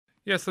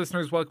Yes,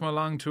 listeners, welcome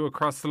along to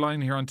Across the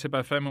Line here on Tip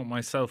FM with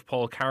myself,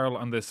 Paul Carroll,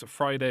 on this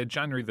Friday,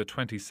 January the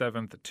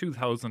 27th,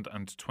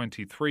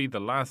 2023, the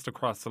last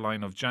Across the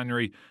Line of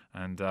January.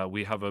 And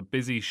we have a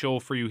busy show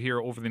for you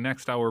here over the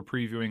next hour,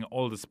 previewing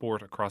all the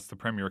sport across the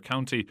Premier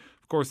County.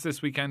 Of course,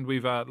 this weekend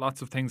we've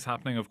lots of things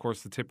happening. Of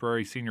course, the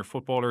Tipperary senior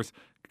footballers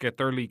get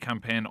their league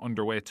campaign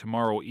underway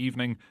tomorrow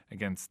evening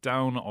against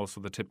Down.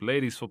 Also, the Tip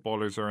ladies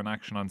footballers are in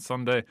action on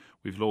Sunday.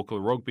 We've local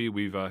rugby.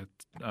 We've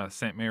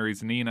St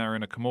Mary's and Nina are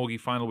in a camogie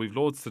final. We've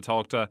loads to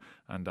talk to,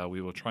 and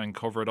we will try and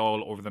cover it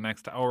all over the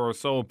next hour or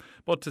so.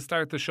 But to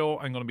start the show,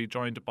 I'm going to be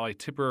joined by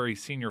Tipperary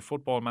senior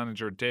football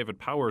manager David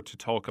Power to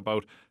talk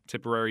about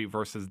Tipperary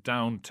versus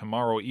Down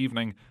tomorrow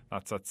evening.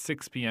 That's at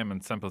 6 p.m.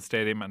 in Semple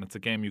Stadium, and it's a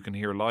game you can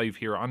hear live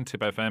here on Tip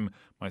FM.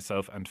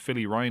 Myself and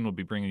Philly Ryan will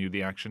be bringing you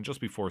the action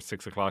just before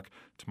 6 o'clock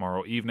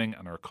tomorrow evening,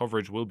 and our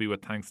coverage will be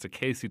with thanks to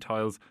Casey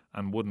Tiles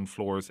and Wooden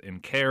Floors in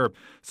Care.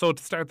 So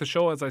to start the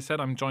show, as I said,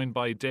 I'm joined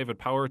by David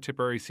Power,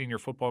 Tipperary senior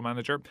football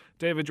manager.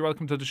 David, you're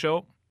welcome to the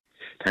show.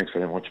 Thanks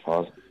very much,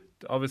 Paul.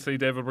 Obviously,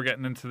 David, we're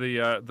getting into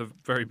the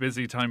very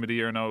busy time of the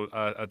year now.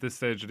 At this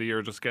stage of the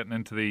year, just getting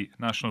into the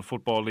National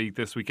Football League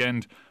this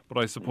weekend. But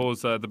I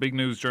suppose the big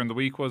news during the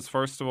week was,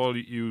 first of all,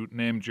 you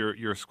named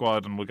your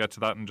squad, and we'll get to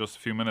that in just a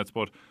few minutes.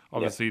 But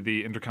obviously,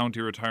 the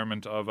intercounty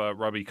retirement of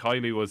Robbie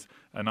Kiley was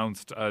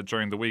announced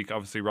during the week.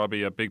 Obviously,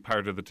 Robbie, a big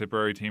part of the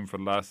Tipperary team for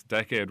the last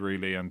decade,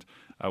 really, and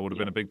would have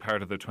been a big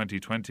part of the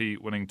 2020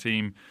 winning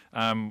team.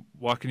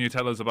 What can you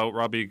tell us about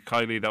Robbie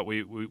Kiley that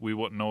we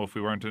wouldn't know if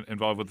we weren't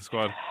involved with the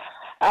squad?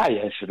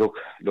 Yeah, so look.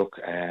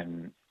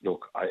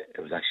 It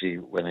was actually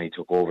when I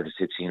took over the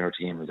Tip senior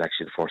team. It was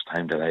actually the first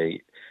time that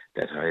I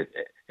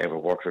ever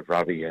worked with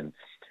Robbie, and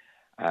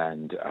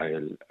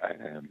the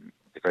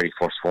very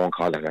first phone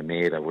call that I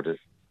made, I would have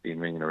been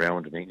ringing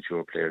around and making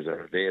sure players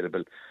are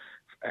available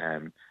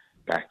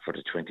back for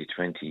the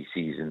 2020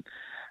 season,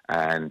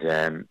 and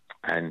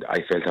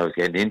I felt I was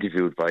getting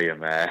interviewed by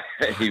him.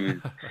 He was,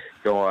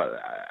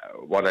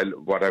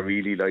 what I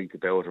really liked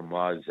about him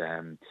was.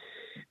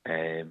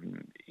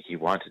 He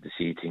wanted to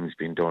see things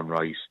being done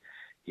right.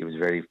 He was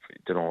very,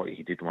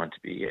 he didn't want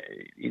to be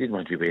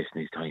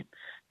wasting his time.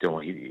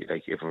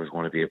 If it was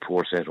going to be a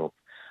poor setup,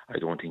 I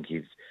don't think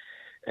he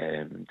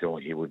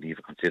wouldn't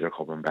even consider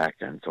coming back.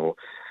 And so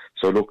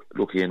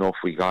lucky enough,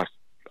 I got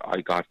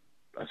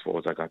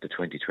the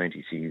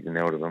 2020 season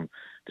out of him,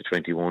 the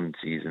 21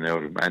 season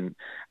out of him,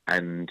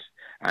 and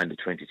the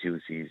 22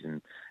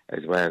 season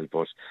as well.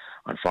 But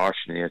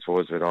unfortunately, I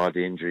suppose with all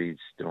the injuries,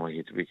 he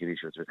had wicked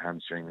issues with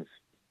hamstrings.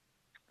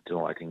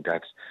 I think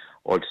that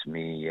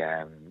ultimately,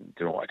 I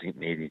think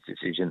made his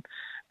decision.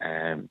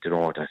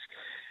 That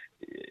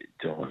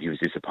he was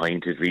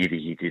disappointed. Really,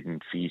 he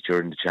didn't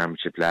feature in the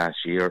championship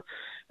last year.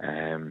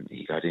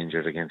 He got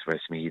injured against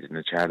Westmeath in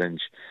the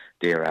challenge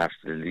there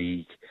after the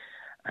league,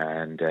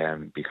 and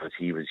because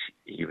he was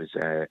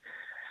a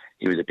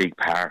big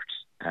part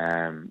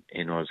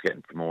in us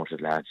getting promoted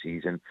last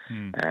season.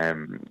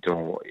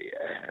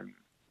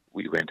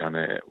 We went on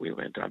a 5.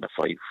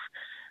 I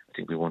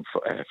think we won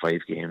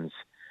 5 games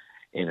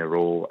in a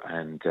row,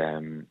 and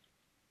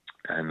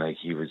like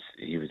he was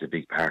a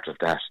big part of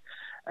that.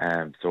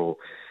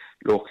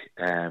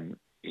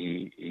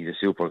 He's a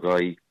super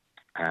guy,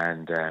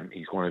 and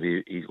he's going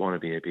to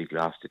be a big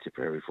loss to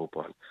Tipperary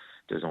football.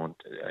 There's no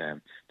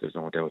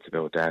doubt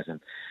about that.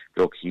 And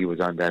look, he was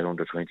on that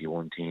under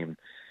 21 team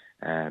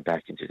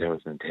back in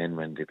 2010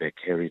 when they beat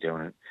Kerry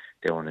down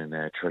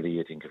in Tralee,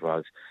 I think it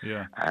was.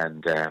 Yeah.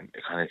 And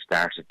it kind of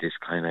started this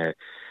kind of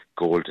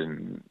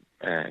golden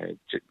era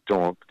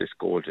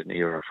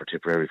for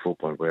Tipperary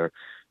football, where,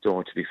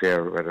 to be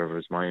fair, whether it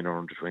was minor,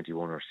 under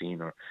 21 or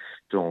senior,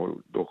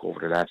 look, over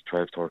the last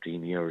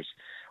 12-13 years,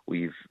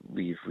 we've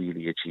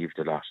really achieved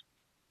a lot.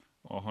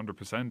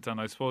 100%.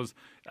 And I suppose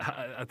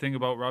a thing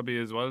about Robbie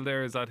as well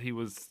there is that he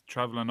was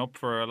travelling up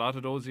for a lot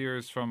of those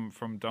years from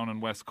down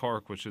in West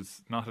Cork, which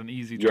is not an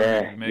easy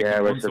journey to make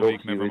once a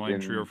week, never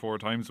mind 3 or 4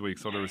 times a week.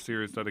 So there was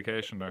serious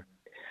dedication there.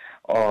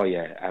 Oh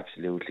yeah,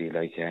 absolutely.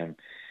 Like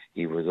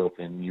he was up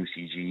in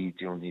UCG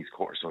during his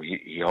course, so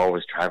he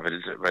always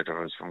travelled, whether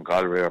it was from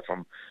Galway or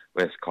from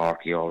West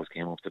Cork. He always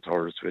came up to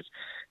Thurles with,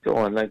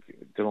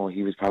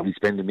 he was probably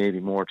spending maybe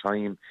more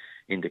time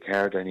in the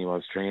car than he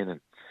was training,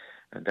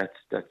 and that's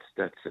the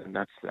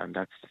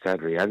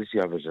sad reality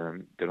of it.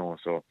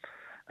 So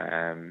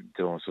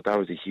that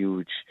was a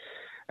huge,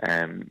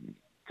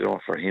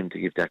 for him to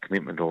give that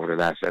commitment over the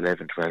last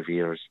 11, 12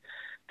 years.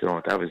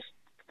 That was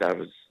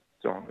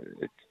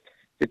it's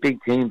a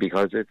big thing,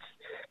 because it's,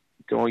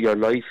 your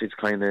life is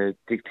kind of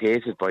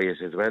dictated by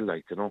it as well,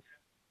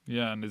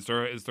 Yeah, and is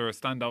there a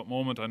standout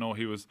moment? I know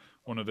he was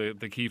one of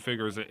the key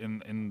figures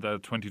in the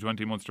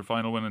 2020 Munster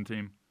final winning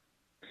team.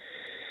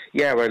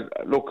 Yeah, well,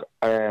 look,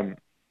 for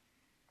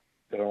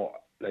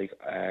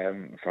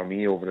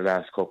me over the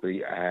last couple of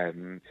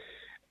years,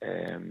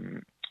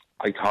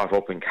 I thought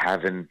up in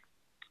Cavan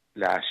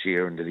last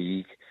year in the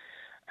league.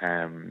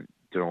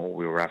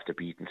 We were after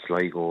beating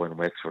Sligo and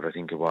Wexford, I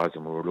think it was,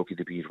 and we were lucky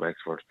to beat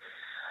Wexford.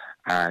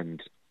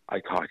 And I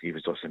thought he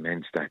was just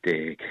immense that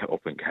day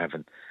up in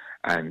Cavan.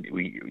 and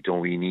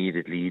we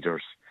needed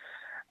leaders,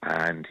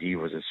 and he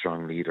was a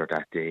strong leader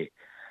that day.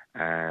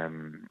 I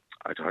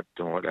thought,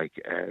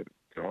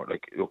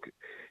 look,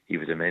 he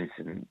was immense.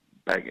 And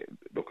back,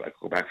 look, I could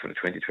go back for the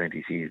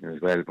 2020 season as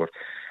well, but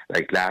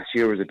like last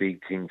year was a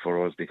big thing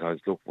for us because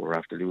look, we're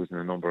after losing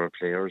a number of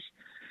players,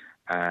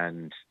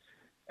 and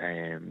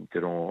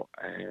to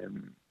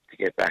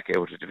get back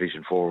out of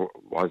Division 4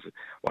 was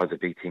a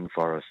big thing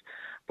for us.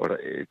 But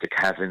the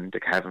Cavan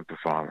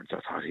performance,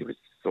 I thought he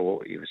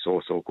was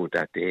so good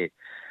that day.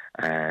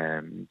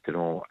 And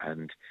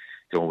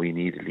we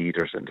needed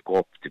leaders, and to go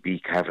up to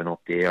beat Cavan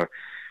up there,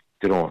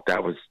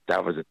 that was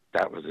a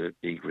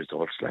big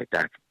result like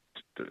that.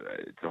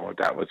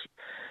 That was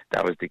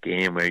the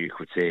game where you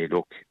could say,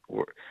 look,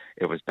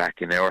 it was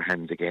back in our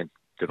hands again.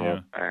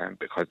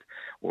 Because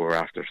we were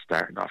after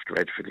starting off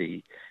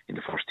dreadfully in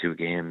the first two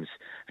games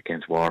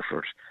against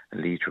Waterford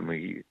and Leitrim.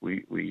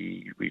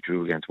 We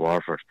drew against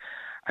Waterford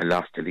and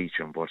lost to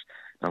Leitrim, but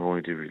not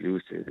only did we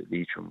lose to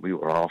Leitrim, we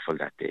were awful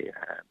that day.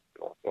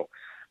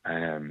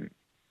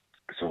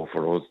 So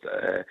for us,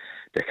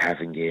 the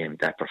Cavan game,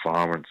 that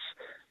performance,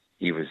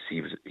 he was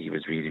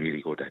really,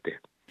 really good that day.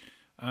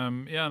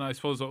 And I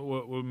suppose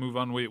we'll move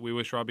on. We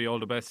wish Robbie all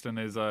the best in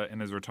his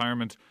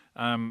retirement.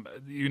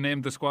 You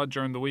named the squad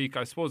during the week.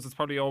 I suppose it's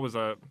probably always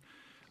a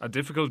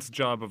difficult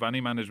job of any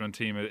management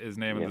team is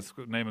naming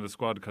the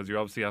squad, because you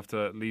obviously have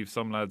to leave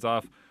some lads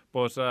off.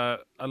 But a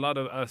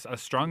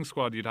strong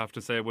squad, you'd have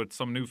to say, with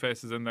some new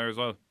faces in there as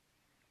well.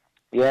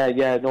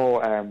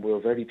 We're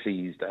very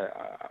pleased.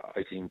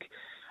 I think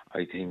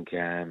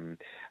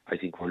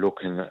we're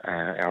looking.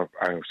 Our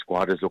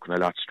squad is looking a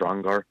lot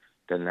stronger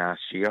than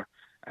last year.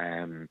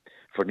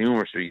 For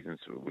numerous reasons.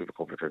 We've a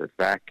couple of fellas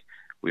back,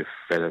 we've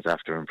fellas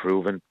after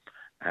improving,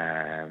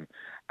 and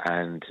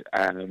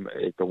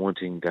the one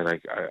thing that I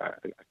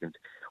can,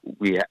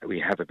 we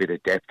have a bit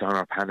of depth on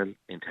our panel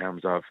in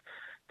terms of,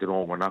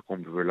 we're not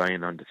going to be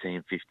relying on the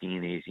same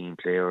 15, 18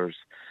 players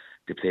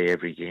to play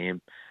every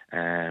game,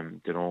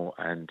 and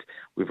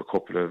we've a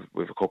couple of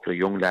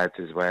young lads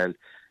as well.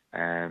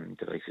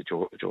 The likes of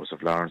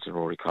Joseph Lawrence and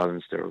Rory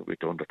Collins, they're with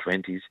the under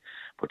 20s,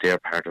 but they're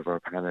part of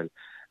our panel.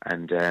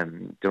 And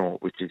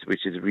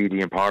which is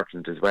really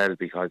important as well,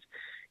 because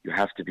you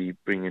have to be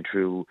bringing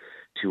through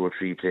 2 or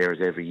 3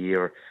 players every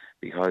year,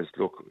 because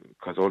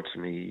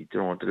ultimately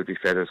there'll be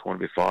fellas going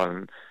to be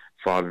falling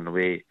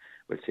away.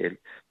 We'll say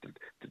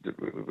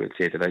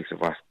the likes of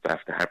what's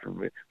have to happen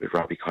with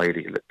Robbie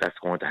Kiley. That's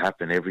going to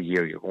happen every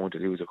year. You're going to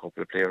lose a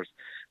couple of players,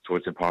 so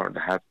it's important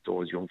to have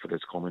those young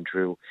fellas coming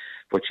through.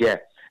 But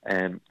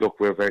look,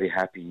 we're very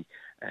happy.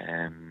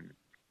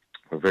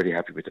 We're very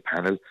happy with the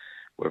panel.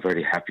 We're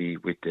very happy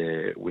with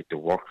the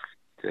work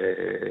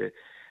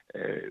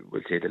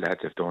we'll say the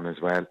lads have done as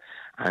well,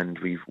 and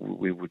we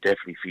would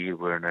definitely feel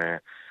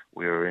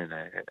we're in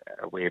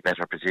a way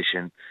better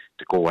position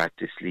to go at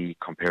this league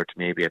compared to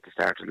maybe at the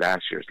start of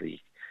last year's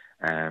league.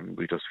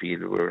 We just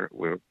feel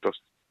we're just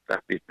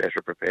that bit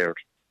better prepared.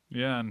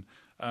 Yeah,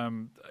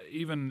 and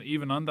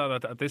even on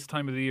that, at this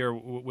time of the year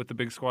with the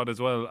big squad as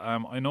well,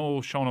 I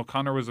know Sean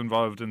O'Connor was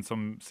involved in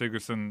some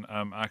Sigerson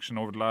action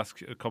over the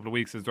last couple of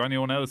weeks. Is there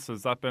anyone else?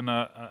 Has that been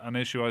an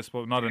issue? I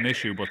suppose not an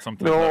issue, but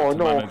something to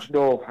manage.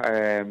 No,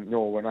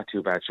 we're not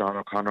too bad. Sean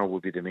O'Connor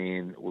will be the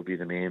main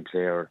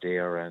player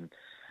there, and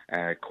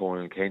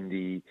Colin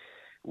Kendi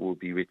will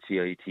be with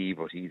CIT,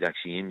 but he's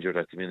actually injured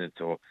at the minute.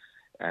 So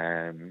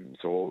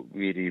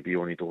really it'll be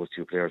only those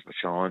 2 players. But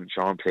Sean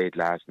played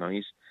last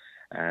night.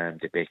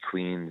 They beat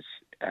Queens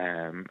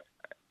on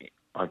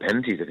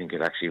penalties, I think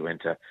it actually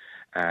went to.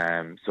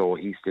 So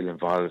he's still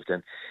involved,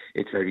 and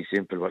it's very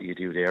simple what you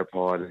do there,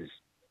 Paul, is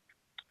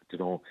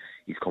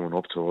he's coming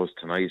up to us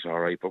tonight, all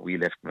right, but we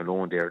left him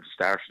alone there at the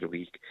start of the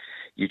week.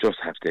 You just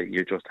have to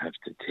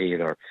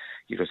tailor.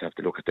 You just have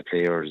to look at the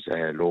players'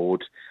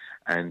 load,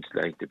 and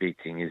like the big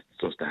thing is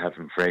just to have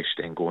him fresh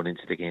then going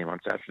into the game on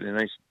Saturday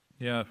night.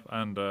 Yeah,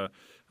 and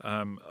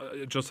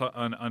just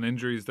on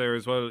injuries there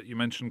as well, you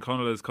mentioned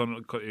Connell.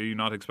 Are you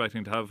not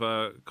expecting to have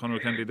Connell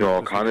Kennedy there?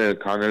 No,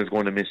 Connell's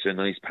going to miss a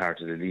nice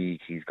part of the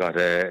league. He's got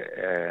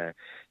a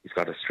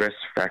stress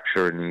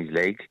fracture in his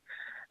leg,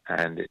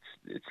 and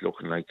it's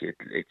looking like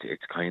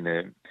it's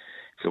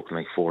looking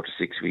like 4 to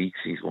 6 weeks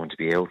he's going to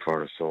be out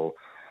for us. So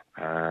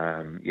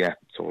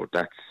so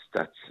that's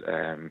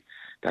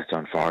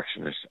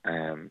unfortunate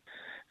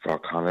for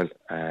Connell.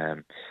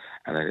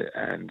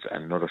 And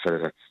another fella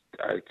that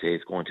I'd say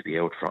is going to be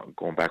out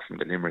going back from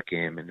the Limerick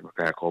game in the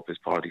McGrath Cup is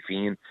Paddy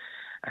Feehan.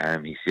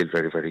 He's still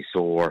very, very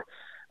sore.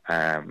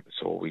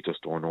 So we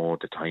just don't know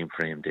the time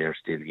frame there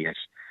still yet.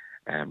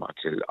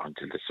 Until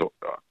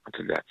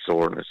that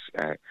soreness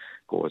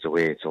goes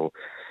away. So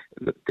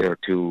there are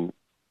two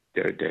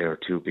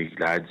big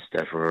lads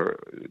that were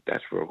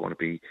going to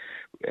be.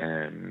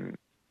 They're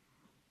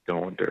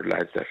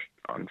lads that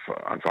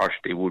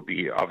unfortunately would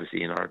be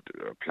obviously in our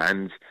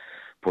plans.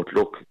 But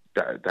look,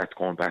 that's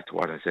going back to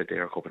what I said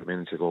there a couple of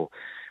minutes ago.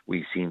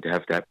 We seem to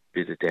have that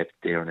bit of depth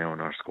there now in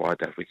our squad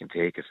that we can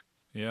take it.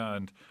 Yeah,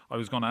 and I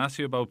was going to ask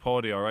you about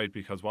Paddy, all right,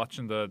 because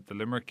watching the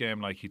Limerick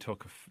game, like he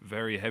took a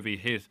very heavy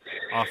hit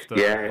off the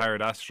Yeah,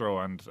 hard Astro,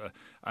 and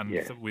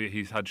yeah,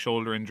 he's had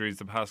shoulder injuries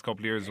the past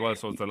couple of years as well.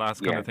 So it's the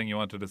last kind yeah. of thing you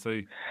wanted to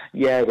see.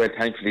 Yeah, well,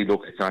 thankfully,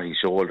 look, it's not his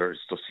shoulder; it's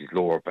just his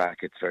lower back.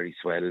 It's very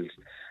swelled.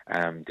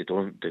 They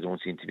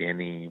don't seem to be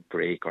any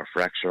break or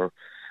fracture,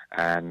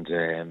 and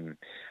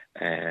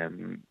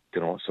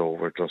so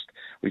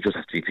we just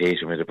have to be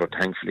patient with it. But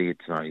thankfully,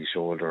 it's not his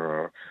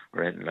shoulder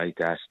or anything like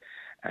that.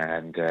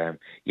 And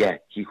yeah,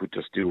 he could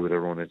just do with a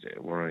run of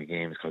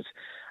games, because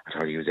I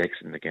thought he was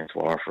excellent against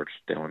Waterford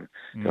down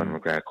in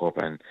McGrath Cup,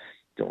 and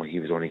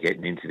he was only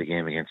getting into the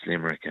game against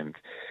Limerick. And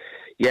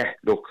yeah,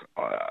 look,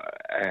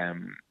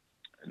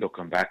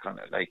 looking back on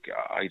it, like,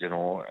 I don't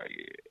know,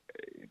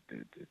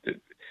 the,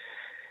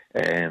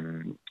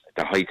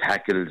 the high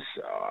tackles,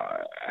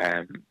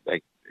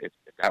 like, if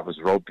that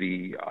was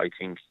rugby, I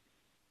think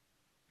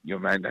your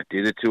man that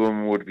did it to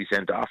him would be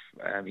sent off.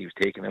 He was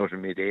taken out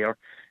in mid-air.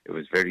 It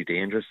was very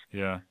dangerous.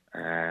 Yeah.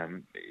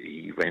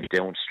 He went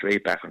down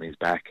straight back on his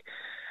back.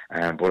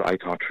 But I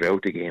thought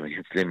throughout the game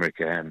against Limerick,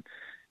 there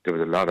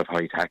was a lot of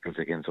high tackles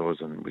against us,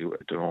 and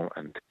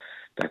and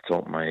that's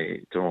something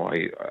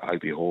I'd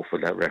be hopeful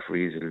that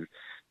referees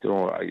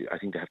will, I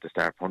think they have to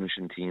start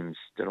punishing teams,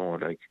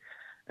 like,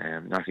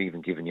 not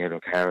even giving yellow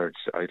cards.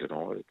 I don't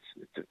know. It's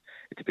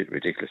a bit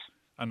ridiculous.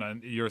 And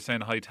then you're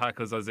saying high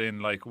tackles, as in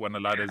like when a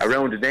lad is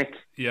around the neck.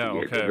 Yeah,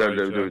 okay. There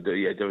was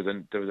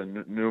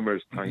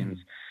numerous times.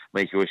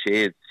 Michael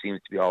O'Shea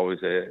seems to be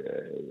always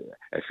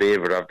a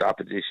favourite of the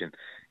opposition.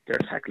 They're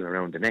tackling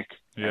around the neck,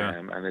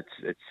 and it's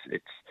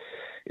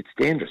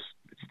dangerous.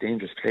 It's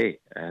dangerous play,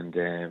 and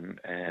I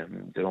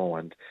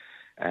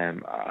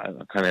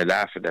kind of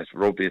laugh at that.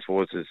 Rugby, I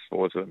suppose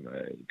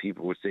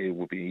people would say,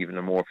 would be even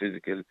a more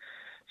physical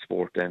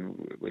sport than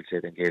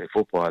Gaelic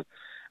football.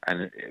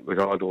 And with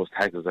all those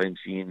tackles I'm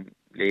seeing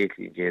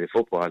lately in Gaelic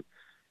football,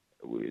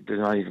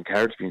 there's not even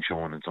cards being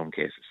shown in some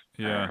cases.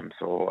 Yeah.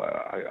 So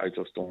I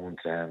just don't.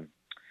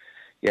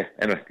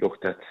 Anyway,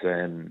 look, that's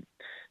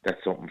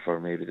something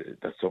for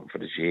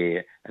the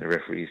GA and the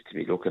referees to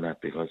be looking at,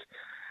 because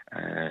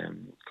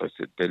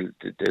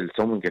they'll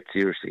someone get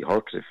seriously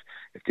hurt if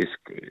this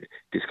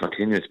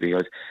continues,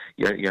 because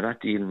you're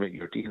dealing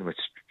with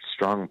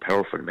strong,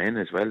 powerful men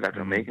as well that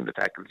are making the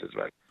tackles as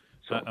well.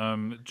 So.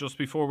 Just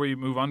before we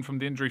move on from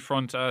the injury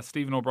front,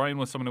 Stephen O'Brien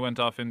was someone who went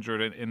off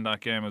injured in that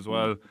game as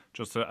well.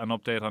 Just an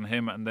update on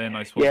him, and then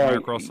I suppose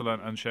Mark Russell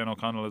and Shane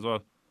O'Connell as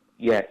well.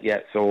 Yeah.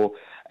 So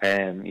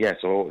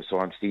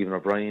on Stephen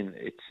O'Brien,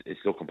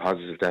 it's looking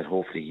positive that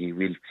hopefully he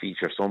will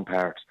feature some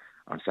part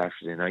on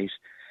Saturday night.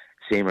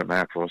 Same with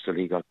Mark Russell,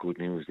 he got good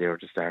news there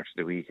at the start of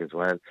the week as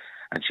well,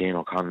 and Shane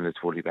O'Connell is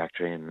fully back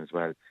training as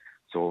well.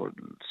 So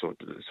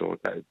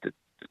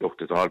look,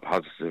 there's all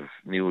positive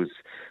news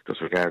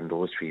just regarding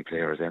those three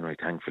players anyway,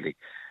 thankfully.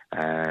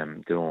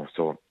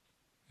 So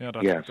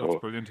that's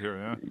brilliant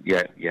here.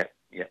 Yeah.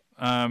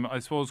 I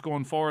suppose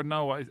going forward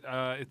now,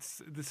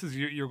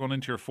 you're going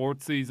into your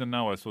fourth season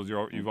now. I suppose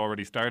you've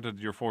already started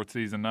your fourth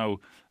season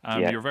now.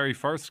 Your very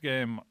first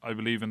game, I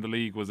believe, in the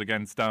league was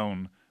against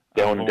Down.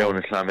 Down in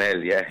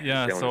Clonmel, yeah.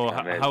 Yeah, so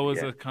how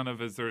is it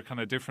is there kind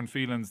of different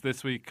feelings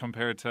this week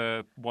compared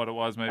to what it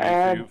was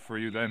maybe for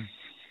you then?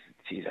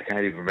 Jeez, I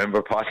can't even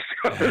remember, Pat.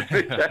 I'd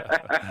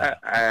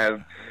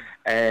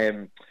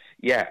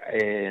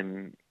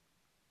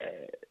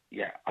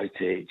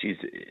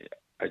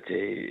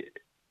say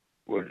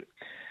we're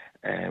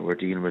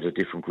dealing with a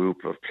different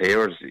group of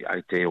players.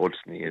 I'd say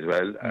ultimately as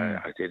well.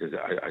 I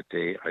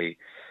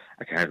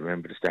can't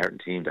remember the starting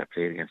team that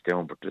played against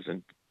Down, but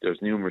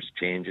there's numerous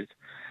changes,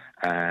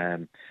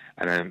 and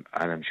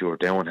I'm sure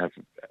Down have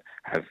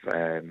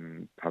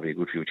probably a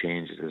good few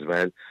changes as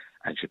well,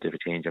 and should have a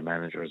change of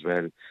manager as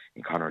well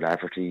in Conor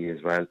Lafferty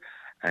as well.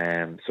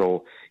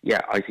 So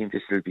yeah, I think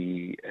this will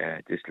be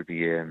it could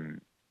be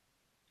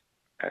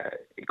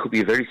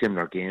a very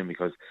similar game,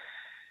 because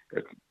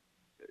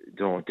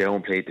Down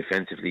played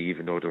defensively,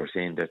 even though they were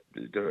saying that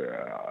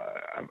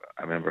I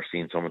remember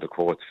seeing some of the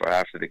quotes for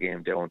after the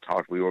game. Down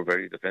thought we were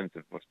very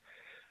defensive, but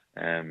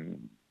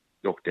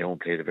look, Down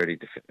played a very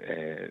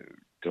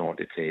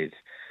they played.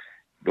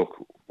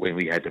 Look, when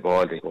we had the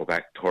ball, they go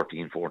back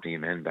 13, 14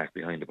 men back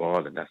behind the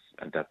ball, and that's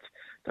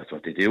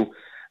what they do.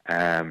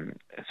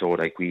 So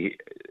like the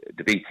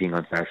big thing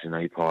on Saturday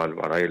night, Paul,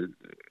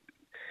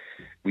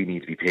 we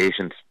need to be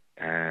patient.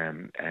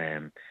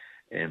 In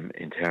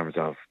terms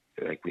of,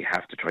 like, we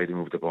have to try to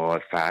move the ball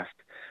fast,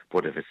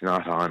 but if it's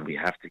not on, we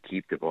have to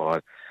keep the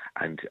ball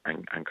and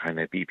kind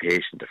of be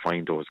patient to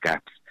find those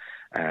gaps,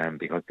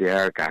 because there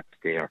are gaps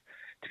there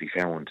to be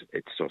found.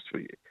 It's just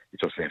we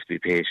have to be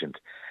patient.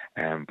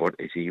 But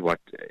you see what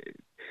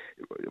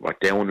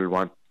Down will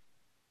want.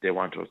 They'll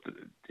want us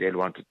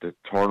to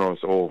turn us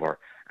over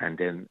and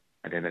then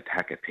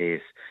attack at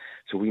pace.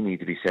 So we need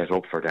to be set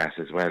up for that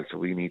as well. So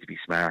we need to be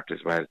smart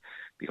as well,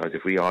 because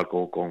if we all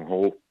go gung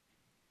ho,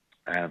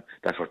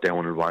 that's what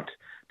Down will want.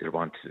 They'll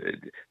want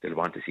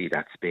to see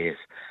that space,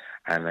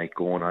 and like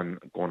going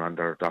on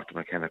their Dr.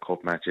 McKenna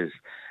Cup matches,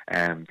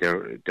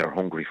 they're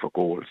hungry for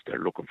goals. They're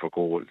looking for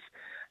goals,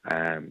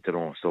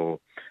 So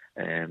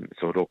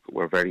look,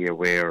 we're very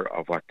aware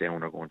of what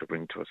Down are going to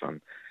bring to us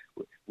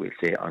we'll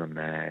say on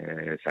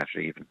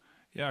Saturday evening.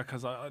 Yeah,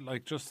 because I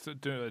like just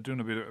doing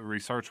a bit of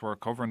research work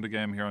covering the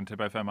game here on Tip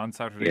FM on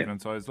Saturday evening.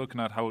 So I was looking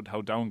at how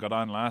Down got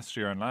on last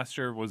year, and last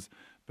year was a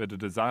bit of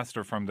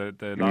disaster from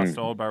the last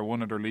All Bar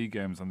one of their league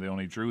games, and they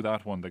only drew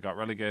that one. They got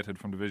relegated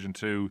from Division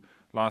 2,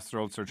 lost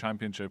their Ulster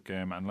Championship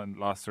game, and then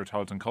lost their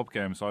Tailteann Cup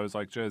game. So I was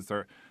like, geez,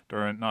 they're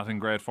not in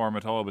great form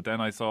at all. But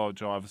then I saw,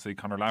 obviously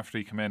Conor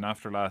Lafferty come in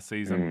after last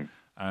season,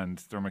 and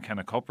their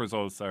McKenna Cup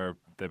results are,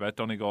 they bet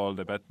Donegal,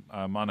 they bet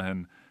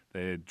Monaghan.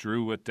 They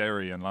drew with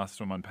Derry and lost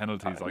them on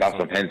penalties. Lost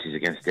on penalties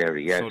against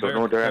Derry, yeah.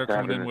 So they're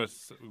coming in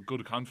with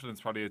good confidence.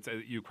 Probably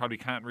you probably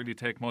can't really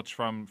take much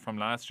from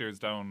last year's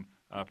Down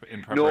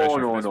in preparation.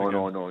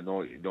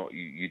 No.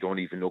 You don't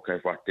even look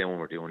at what Down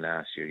were doing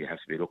last year. You have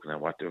to be looking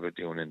at what they were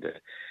doing in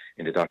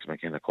the Dr.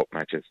 McKenna Cup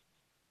matches.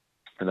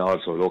 And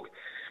also, look,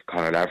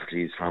 Conor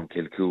Lafferty is from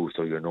Kilcoo,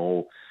 so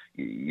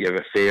you have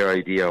a fair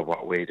idea of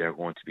what way they're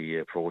going to be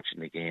approaching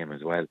the game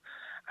as well.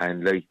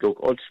 And look,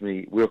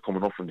 ultimately, we're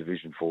coming up from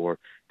Division 4.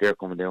 They're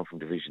coming down from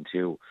Division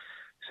 2.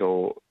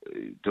 So,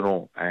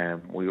 so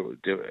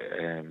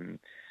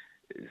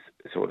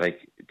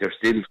there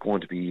still is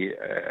going to be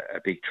a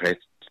big threat,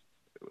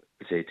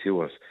 say,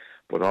 to us.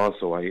 But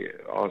also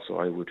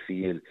I would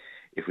feel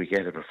if we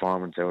get a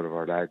performance out of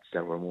our lads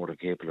that we're more than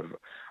capable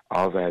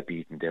of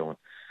beating Down.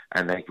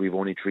 And we've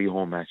only 3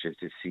 home matches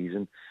this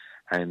season,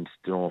 and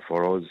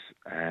for us,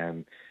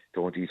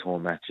 these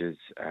home matches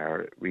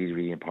are really,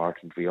 really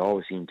important. We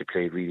always seem to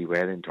play really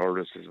well in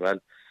Thurles as well.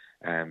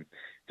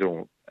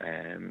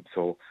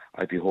 So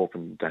I'd be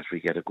hoping that we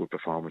get a good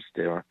performance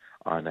there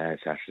on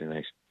Saturday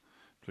night.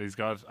 Please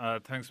God.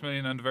 Thanks a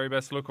million, and the very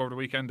best luck over the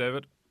weekend,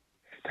 David.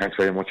 Thanks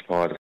very much,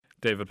 Paul.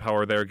 David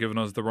Power there giving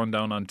us the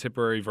rundown on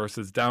Tipperary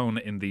versus Down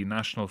in the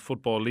National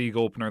Football League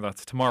opener.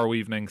 That's tomorrow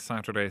evening,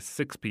 Saturday,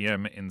 6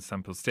 p.m. in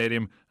Semple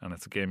Stadium, and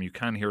it's a game you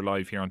can hear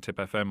live here on Tip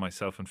FM.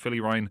 Myself and Philly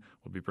Ryan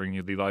will be bringing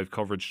you the live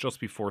coverage just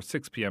before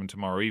 6 p.m.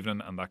 tomorrow evening,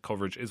 and that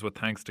coverage is with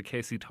thanks to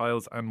Casey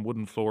Tiles and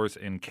Wooden Floors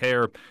in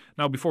Care.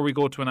 Now, before we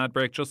go to an ad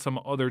break, just some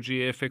other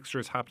GAA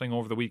fixtures happening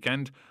over the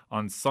weekend.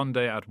 On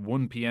Sunday at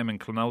 1 p.m. in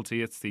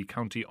Clonalty, it's the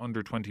County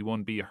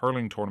Under-21B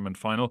Hurling Tournament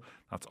Final.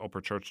 That's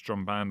Upperchurch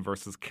Drumban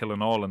versus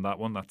Killinall in that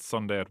one. That's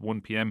Sunday at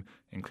 1 p.m.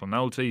 in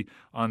Clonalty.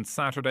 On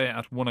Saturday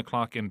at 1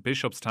 o'clock in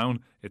Bishopstown,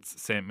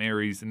 it's St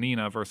Mary's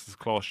Nina versus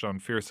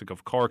Cláiste Fiarsaigh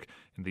of Cork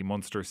in the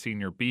Munster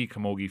Senior B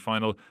Camogie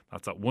Final.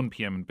 That's at 1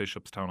 p.m. in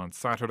Bishopstown on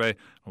Saturday.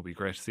 It'll be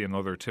great to see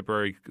another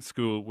Tipperary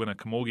school win a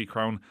Camogie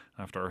crown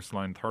after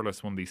Ursuline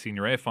Thurles won the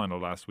Senior A Final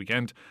last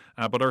weekend.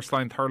 But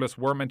Ursuline Thurles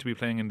were meant to be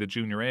playing in the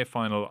Junior A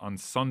Final on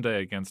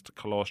Sunday against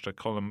Cláiste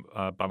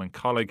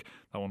Ballincollig.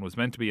 That one was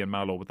meant to be in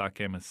Mallow, but that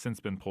game has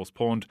since been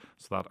postponed,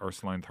 so that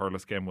Ursuline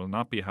Thurles game will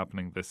not be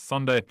happening this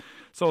Sunday.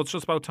 So it's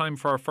just about time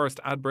for our first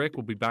ad break.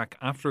 We'll be back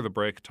after the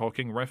break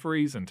talking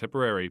referees in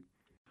Tipperary.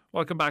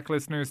 Welcome back,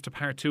 listeners, to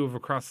part 2 of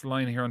Across the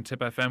Line here on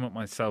Tip FM with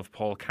myself,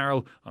 Paul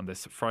Carroll, on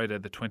this Friday,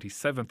 the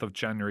 27th of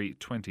January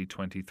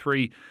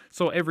 2023.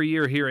 So every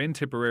year here in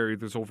Tipperary,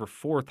 there's over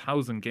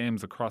 4,000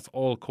 games across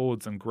all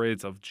codes and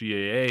grades of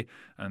GAA.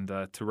 And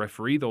to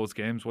referee those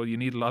games, well, you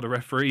need a lot of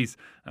referees.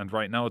 And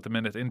right now, at the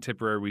minute, in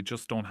Tipperary, we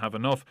just don't have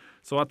enough.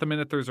 So at the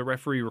minute, there's a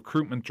referee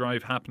recruitment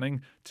drive happening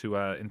to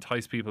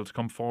entice people to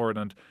come forward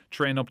and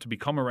train up to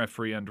become a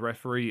referee and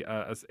referee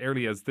as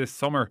early as this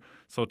summer.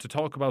 So to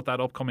talk about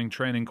that upcoming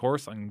training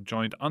course, I'm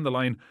joined on the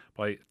line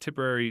by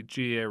Tipperary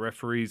GAA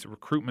Referees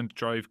Recruitment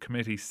Drive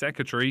Committee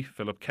Secretary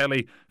Philip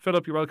Kelly.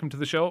 Philip, you're welcome to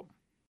the show.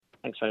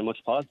 Thanks very much,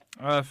 Paul.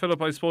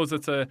 Philip, I suppose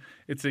it's a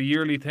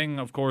yearly thing,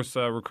 of course,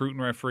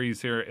 recruiting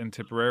referees here in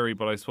Tipperary,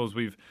 but I suppose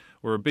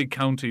we're a big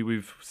county.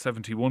 We've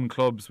 71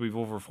 clubs. We've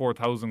over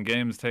 4,000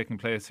 games taking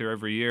place here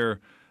every year.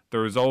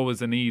 There is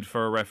always a need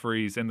for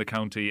referees in the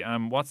county.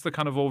 What's the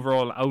kind of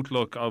overall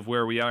outlook of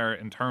where we are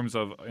in terms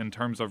of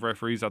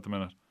referees at the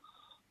minute?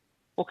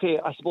 Okay,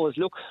 I suppose,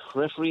 look,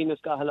 refereeing has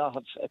got a lot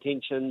of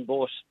attention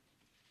both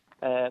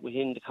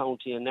within the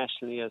county and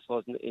nationally, I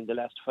suppose, in the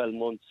last 12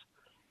 months.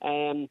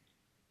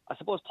 I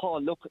suppose,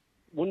 Paul, look,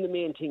 one of the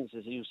main things,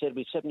 as you said,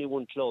 we've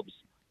 71 clubs.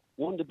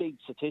 One of the big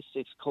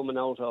statistics coming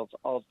out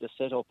of the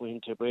setup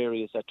within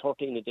Tipperary is that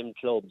 13 of them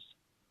clubs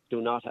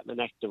do not have an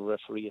active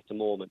referee at the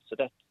moment. So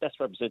that's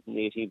representing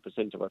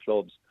 18% of our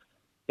clubs.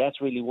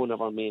 That's really one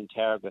of our main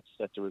targets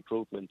that the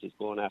recruitment is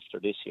going after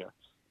this year.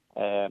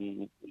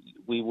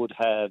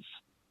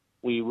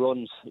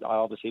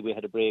 Obviously we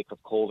had a break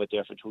of COVID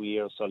there for 2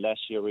 years, so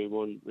last year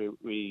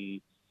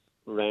we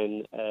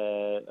ran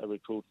a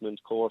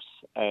recruitment course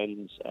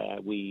and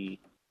we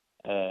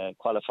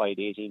qualified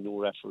 18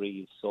 new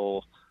referees,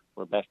 so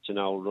we're back to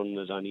now running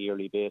it on a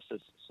yearly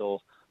basis. So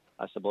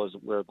I suppose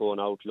we're going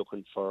out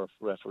looking for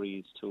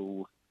referees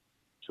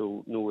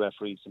new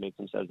referees to make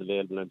themselves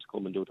available and to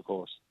come and do the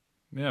course.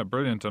 Yeah,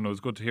 brilliant, and it was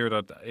good to hear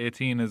that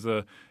 18 is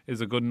a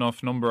good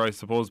enough number, I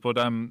suppose. But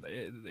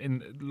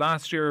in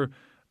last year,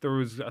 there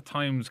was at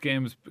times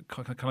games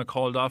kind of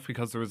called off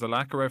because there was a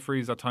lack of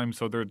referees at times.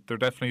 So there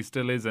definitely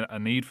still is a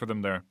need for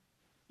them there.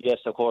 Yes,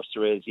 of course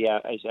there is. Yeah,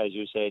 as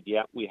you said,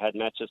 yeah, we had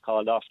matches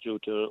called off due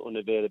to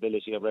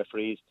unavailability of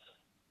referees.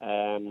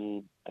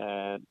 It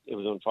was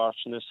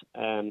unfortunate.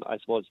 I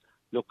suppose,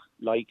 look,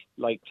 like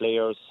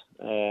players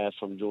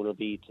from junior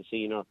B to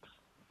senior,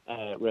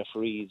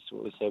 referees.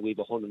 We say we have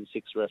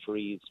 106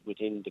 referees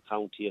within the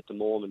county at the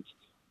moment.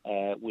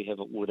 We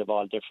would have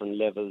all different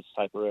levels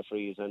type of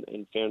referees, and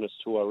in fairness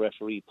to our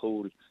referee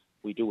pool,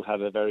 we do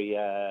have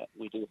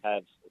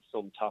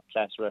some top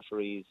class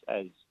referees,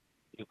 as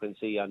you can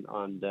see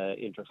on the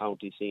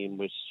inter-county scene,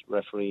 which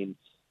refereeing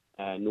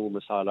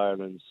numerous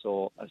All-Irelands.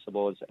 So I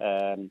suppose,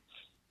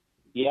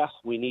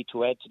 we need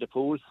to add to the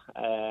pool.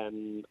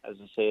 As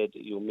I said,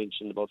 you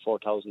mentioned about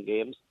 4,000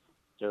 games.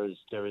 There is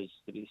to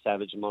be a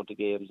savage amount of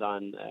games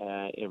on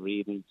every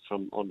evening,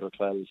 from under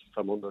 12,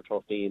 from under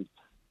 13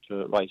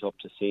 to right up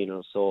to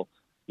senior. So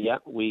yeah,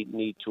 we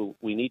need to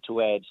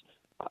add.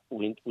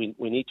 We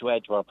need to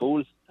add to our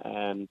pool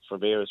for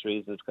various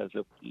reasons, because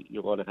look,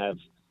 you're going to have.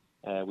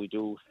 I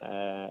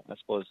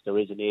suppose there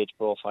is an age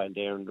profile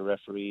there in the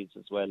referees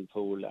as well,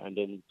 pool, and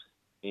then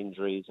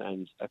injuries,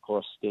 and of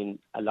course then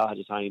a lot of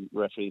the time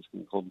referees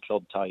can come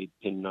club tied,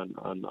 pinning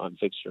on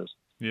fixtures.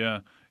 Yeah,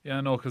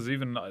 no, because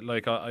even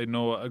like I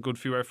know a good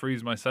few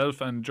referees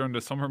myself, and during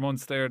the summer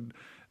months they're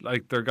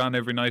gone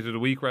every night of the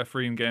week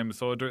refereeing games.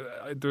 So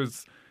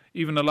there's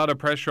even a lot of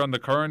pressure on the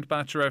current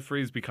batch of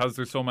referees, because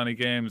there's so many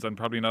games and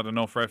probably not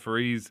enough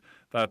referees,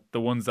 that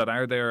the ones that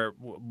are there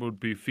would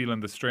be feeling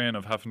the strain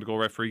of having to go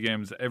referee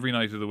games every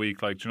night of the week.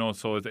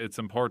 So it's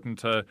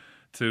important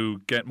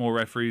to get more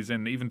referees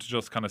in, even to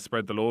just kind of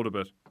spread the load a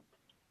bit.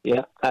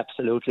 Yeah,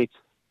 absolutely.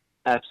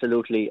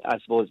 Absolutely. I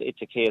suppose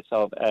it's a case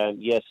of,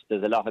 yes,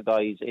 there's a lot of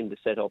guys in the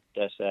setup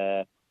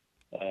that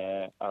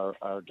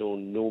are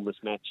doing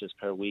numerous matches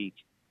per week,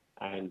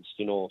 and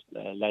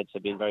lads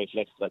have been very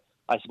flexible.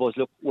 I suppose,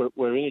 look,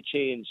 we're in a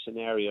change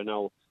scenario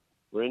now.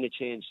 We're in a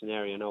change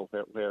scenario now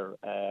where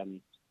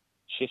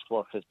shift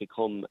work has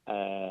become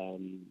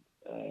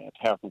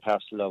part and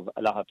parcel of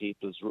a lot of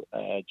people's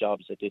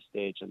jobs at this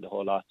stage and the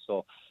whole lot.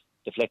 So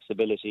the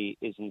flexibility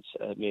isn't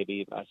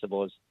maybe, I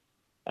suppose,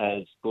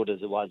 as good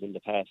as it was in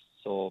the past.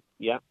 So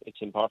yeah,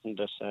 it's important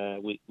that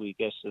we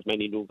get as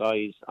many new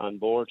guys on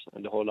board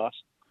and the whole lot.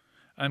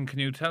 And can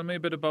you tell me a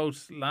bit about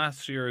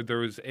last year? There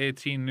was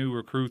 18 new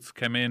recruits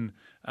came in.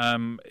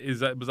 Was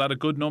that a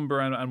good number?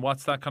 And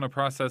what's that kind of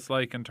process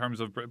like in terms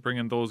of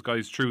bringing those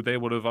guys through? They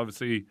would have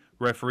obviously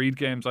refereed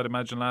games, I'd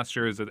imagine, last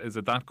year. Is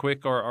it that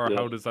quick, or Yes.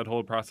 How does that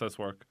whole process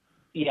work?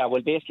 Yeah,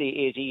 well,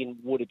 basically 18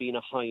 would have been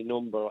a high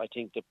number. I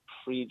think the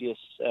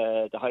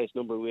highest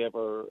number we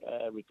ever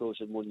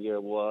recruited one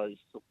year was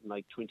something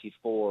like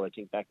 24, I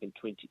think, back in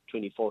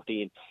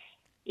 2014.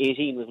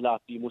 18 was a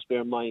lot. You must bear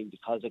in mind,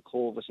 because of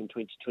COVID in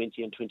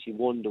 2020 and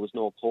 21, there was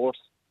no course.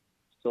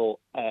 So,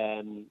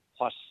 18?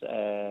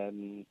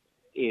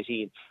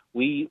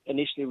 We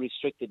initially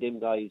restricted them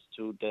guys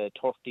to the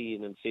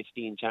 13 and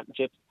 15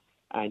 championship,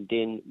 and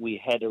then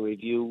we had a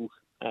review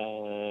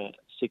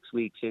 6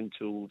 weeks in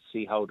to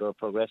see how they're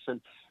progressing.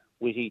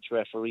 With each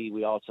referee,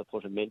 we also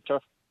put a mentor.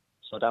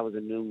 So that was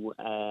a new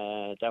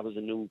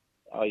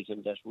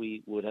item that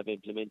we would have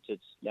implemented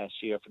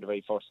last year for the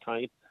very first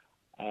time.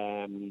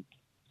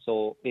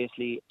 So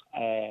basically,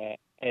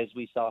 as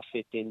we saw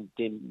fit, then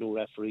new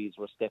referees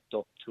were stepped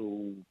up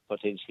to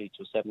potentially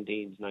to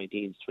 17s,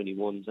 19s,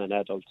 21s, and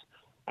adults.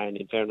 And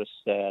in fairness,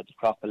 the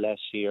crop of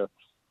last year,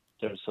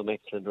 there's some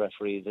excellent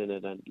referees in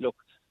it. And look,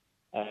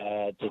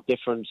 there's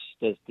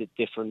the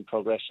different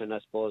progression, I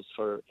suppose,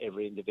 for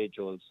every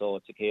individual. So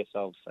it's a case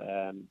of,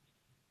 I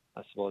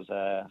suppose,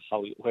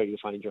 where you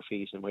find your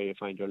feet and where you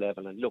find your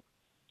level. And look,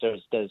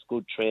 there's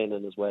good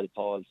training as well,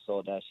 Paul,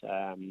 so that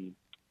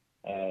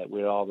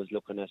we're always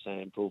looking at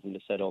improving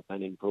the setup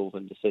and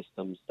improving the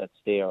systems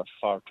that's there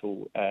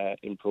to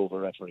improve a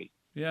referee.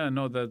 Yeah,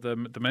 no,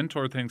 the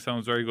mentor thing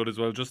sounds very good as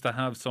well, just to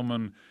have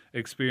someone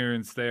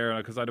experienced there,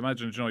 because I'd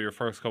imagine, your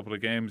first couple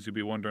of games you'd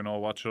be wondering,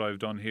 what should I have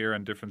done here,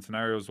 and different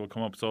scenarios will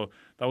come up. So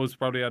that was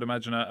probably, I'd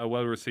imagine, a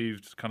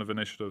well-received kind of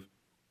initiative.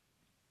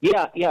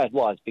 Yeah, it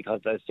was,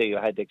 because as I say, you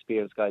had the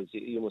experienced guys.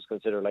 You must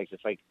consider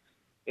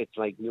it's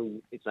like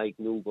new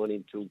going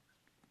into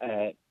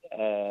a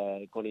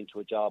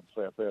job,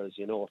 whereas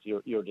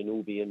if you're the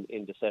newbie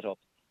in the setup.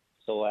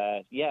 So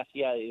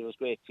it was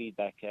great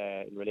feedback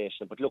in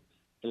relation. But look,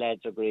 the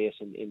lads are great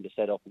in the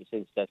setup, in the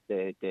sense that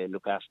they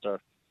look after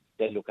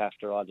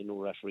all the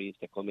new referees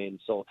that come in.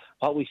 So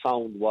what we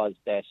found was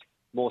that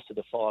most of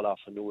the fall off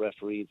of new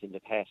referees in the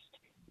past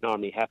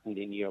normally happened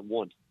in year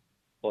one.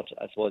 But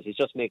I suppose it's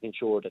just making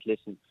sure that,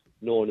 listen,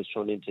 no one is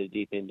thrown into the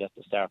deep end at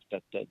the start,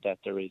 that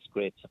there is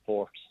great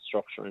support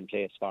structure in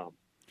place for them.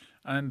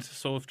 And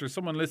so if there's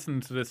someone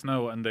listening to this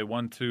now and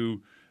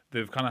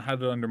they've kind of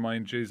had it under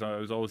mind, geez, I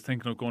was always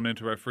thinking of going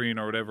into refereeing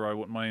or whatever, I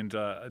wouldn't mind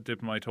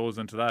dipping my toes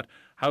into that.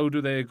 How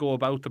do they go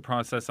about the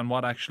process, and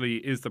what actually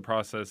is the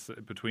process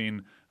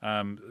between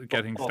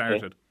getting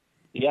started?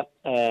 Yeah,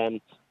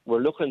 we're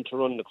looking to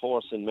run the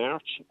course in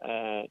March,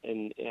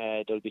 and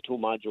there'll be 2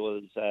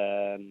 modules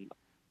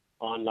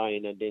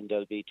online, and then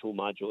there'll be 2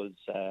 modules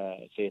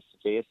face to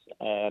face.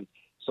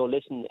 So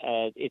listen,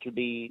 it'll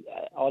be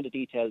all the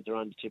details are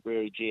on the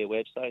Tipperary GA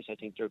website. I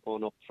think they're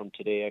going up from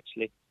today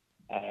actually,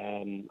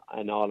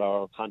 and all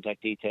our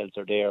contact details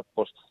are there.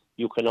 But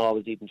you can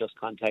always even just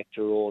contact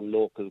your own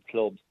local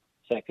club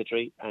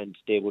secretary, and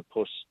they would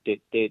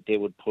get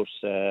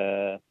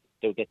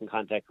in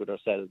contact with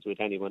ourselves, with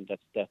anyone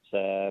that's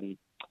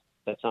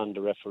on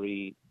the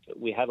referee.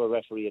 We have a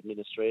referee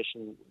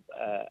administration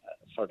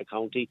for the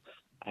county,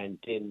 and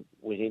then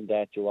within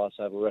that you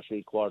also have a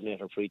referee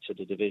coordinator for each of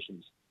the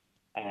divisions.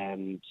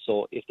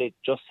 So if they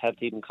just have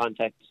to even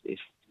contact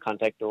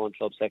their own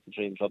club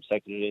secretary, and club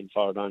secretary then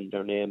forward on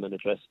their name and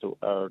address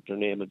or their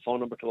name and phone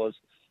number to us,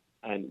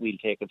 and we'll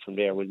take it from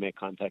there. We'll make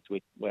contact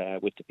with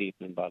the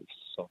people involved.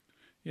 So.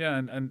 Yeah,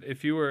 and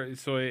if you were,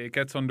 so it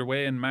gets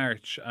underway in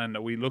March, and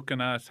are we looking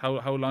at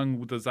how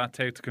long does that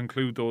take to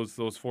conclude those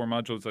 4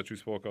 modules that you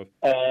spoke of?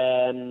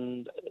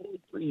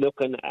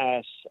 Looking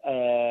at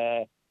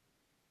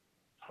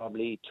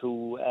probably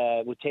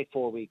would take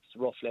 4 weeks,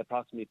 roughly,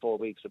 approximately 4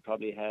 weeks. We'd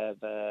probably have,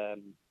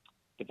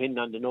 depending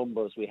on the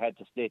numbers, we had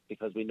to split,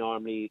 because we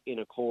normally in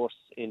the course,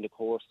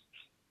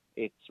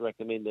 it's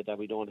recommended that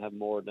we don't have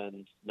more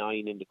than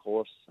 9 in the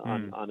course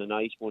on a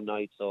night, one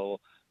night. So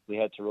we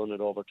had to run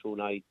it over 2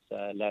 nights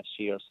last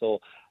year. So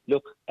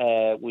look,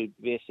 we're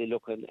basically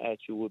looking at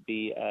you would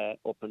be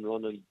up and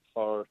running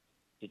for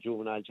the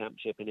juvenile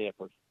championship in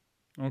April.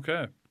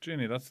 Okay,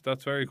 Jeannie,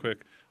 that's very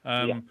quick.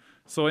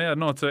 So yeah,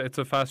 no, it's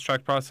a fast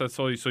track process.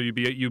 So you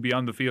be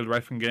on the field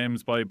reffing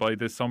games by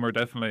this summer,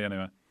 definitely.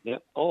 Anyway. Yeah.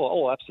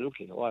 Oh,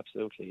 absolutely.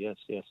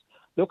 Yes.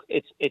 Look,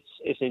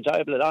 it's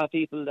enjoyable. A lot of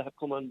people that have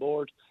come on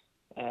board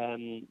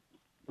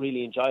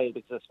really enjoy it,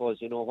 because I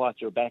suppose, you know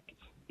what, you're back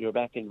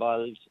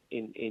involved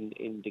in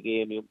the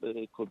game.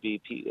 It could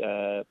be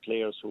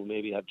players who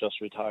maybe have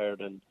just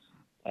retired and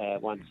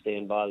want to stay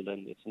involved,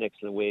 and it's an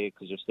excellent way,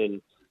 because you're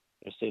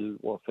still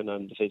working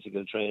on the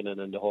physical training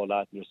and the whole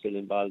lot, and you're still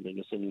involved, and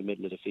you're still in the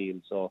middle of the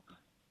field. So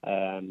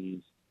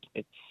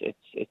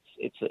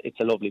it's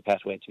a lovely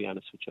pathway, to be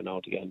honest with you, now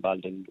to get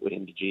involved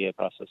within the GA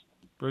process.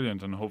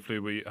 Brilliant, and hopefully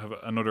we have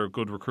another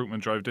good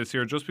recruitment drive this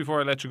year. Just before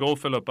I let you go,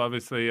 Philip,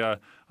 obviously a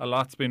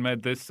lot's been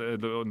made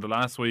in the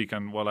last week,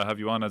 and while I have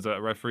you on as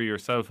a referee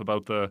yourself,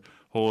 about the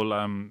whole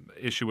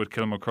issue with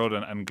Kilmacrud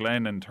and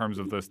Glen in terms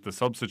of the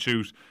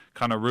substitute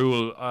kind of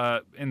rule.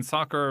 In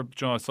soccer,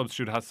 a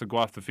substitute has to go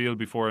off the field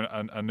before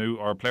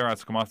a player has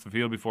to come off the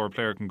field before a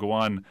player can go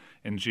on.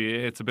 In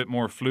GA, it's a bit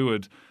more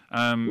fluid.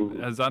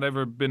 Has that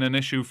ever been an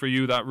issue for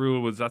you, that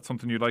rule? Was that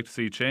something you'd like to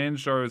see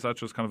changed, or is that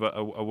just kind of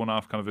a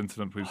one-off kind of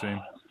incident we've seen?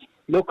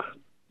 Look,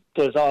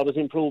 there's always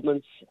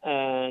improvements.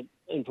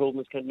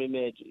 Improvements can be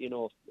made. You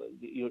know,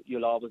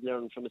 you'll always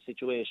learn from a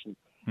situation.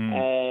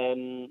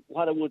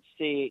 What I would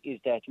say is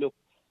that, look,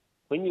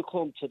 when you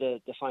come to the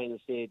final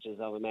stages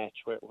of a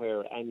match,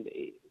 where and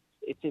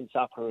it's in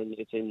soccer and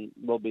it's in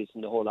rugby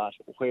and the whole lot,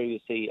 where you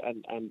see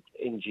and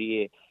in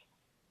GA,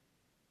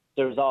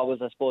 there's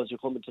always, I suppose, you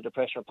come into the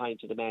pressure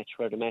point of the match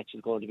where the match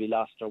is going to be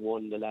lost or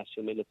won in the last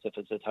few minutes if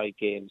it's a tight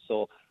game.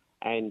 So,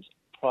 and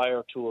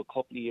prior to a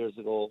couple of years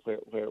ago, where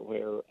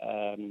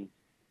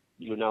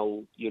you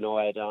know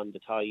add on the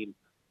time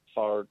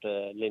for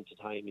the length of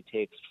time it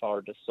takes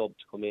for the sub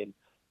to come in.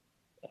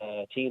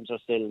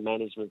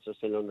 Managements are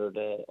still under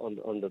the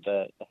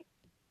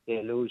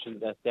illusion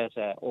that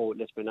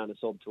let's bring on a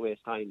sub to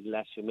waste time in the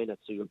last few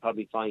minutes. So you'll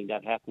probably find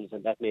that happens,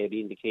 and that maybe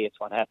indicates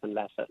what happened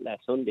last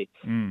Sunday.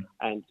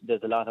 And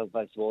there's a lot of,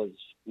 I suppose,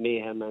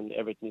 mayhem and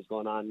everything's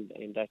going on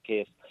in that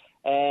case.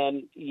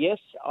 Yes,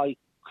 I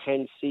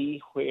can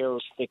see where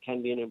there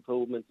can be an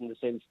improvement, in the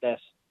sense that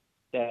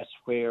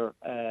where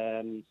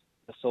the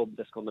sub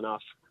that's coming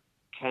off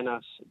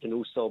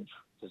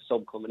the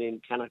sub coming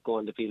in cannot go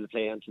on the field of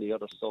play until the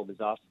other sub is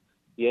off.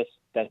 Yes,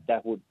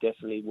 that would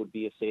definitely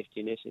be a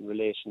safety net in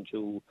relation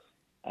to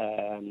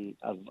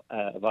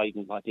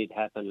avoiding what did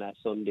happen last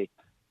Sunday.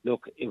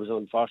 Look, it was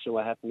unfortunate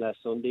what happened last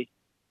Sunday.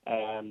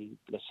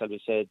 Shall we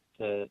say,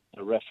 the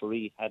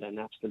referee had an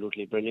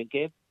absolutely brilliant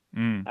game.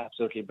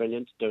 Absolutely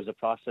brilliant. There's a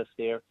process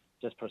there.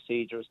 There's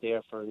procedures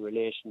there for in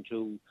relation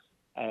to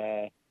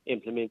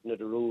implementing of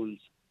the rules,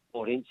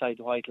 both inside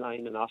the white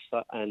line and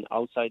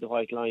outside the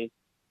white line.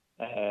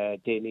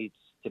 They need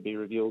to be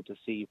reviewed to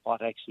see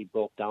what actually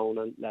broke down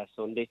on last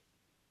Sunday.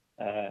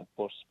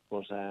 But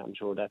I'm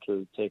sure that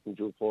will take in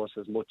due course,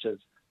 as much as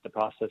the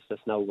process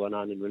that's now going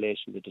on in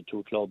relation to the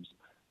two clubs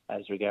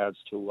as regards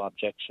to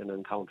objection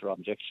and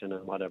counter-objection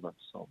and whatever.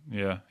 So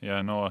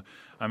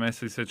a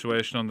messy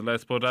situation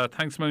nonetheless. But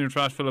thanks a million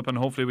for that, Philip, and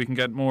hopefully we can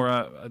get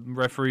more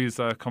referees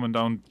coming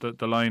down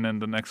the line in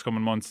the next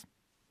coming months.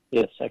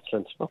 Yes,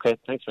 excellent. Okay,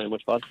 thanks very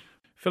much, Bob.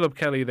 Philip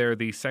Kelly there,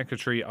 the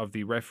Secretary of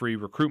the Referee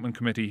Recruitment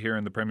Committee here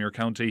in the Premier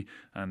County.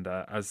 And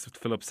as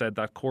Philip said,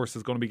 that course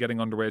is going to be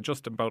getting underway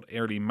just about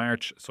early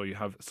March. So you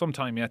have some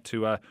time yet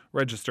to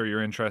register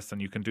your interest,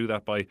 and you can do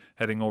that by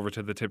heading over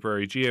to the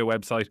Tipperary GA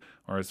website,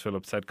 or as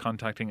Philip said,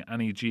 contacting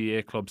any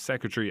GA club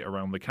secretary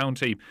around the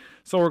county.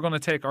 So we're going to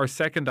take our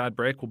second ad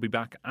break. We'll be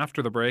back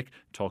after the break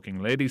talking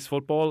ladies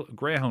football,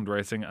 greyhound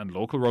racing and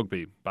local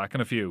rugby. Back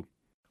in a few.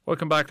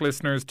 Welcome back,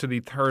 listeners, to the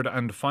third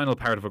and final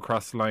part of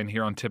Across the Line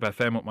here on Tip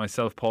FM with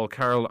myself, Paul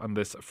Carroll, on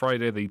this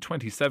Friday, the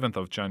 27th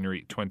of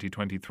January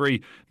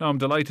 2023. Now, I'm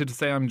delighted to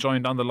say I'm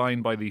joined on the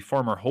line by the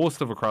former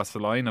host of Across the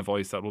Line, a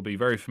voice that will be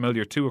very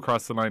familiar to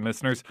Across the Line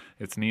listeners.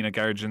 It's Nina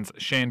Guardian's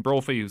Shane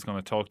Brophy, who's going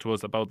to talk to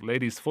us about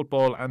ladies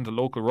football and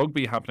local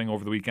rugby happening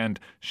over the weekend.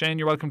 Shane,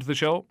 you're welcome to the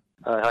show.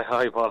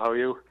 Hi, Paul. How are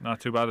you?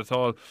 Not too bad at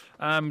all.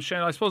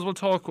 Shane, I suppose we'll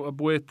talk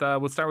with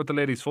we'll start with the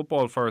ladies'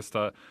 football first.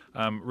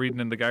 Reading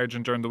in the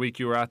Guardian during the week,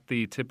 you were at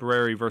the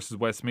Tipperary versus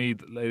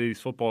Westmeath ladies'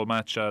 football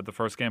match, the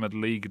first game of the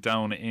league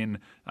down in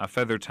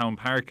Feathertown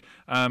Park.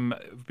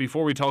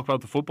 Before we talk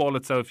about the football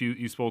itself,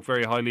 you spoke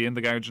very highly in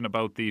the Guardian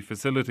about the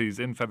facilities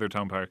in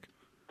Feathertown Park.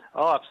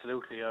 Oh,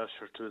 absolutely. Yeah,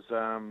 sure. It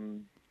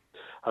was.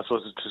 I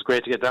suppose it was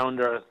great to get down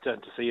there and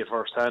to see it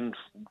firsthand,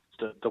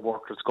 the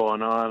work that's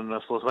going on. And I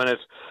suppose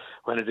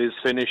when it is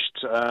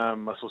finished, I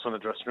suppose when the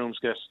dressing rooms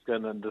get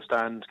and the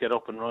stands get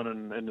up and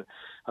running, and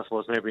I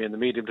suppose maybe in the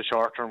medium to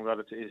short term,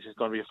 it's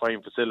going to be a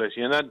fine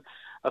facility. And then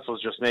I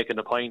suppose just making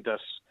the point that,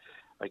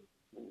 like,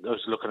 I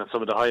was looking at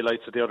some of the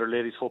highlights of the other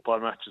ladies' football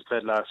matches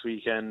played last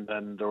weekend,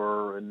 and they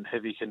were in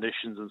heavy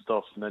conditions and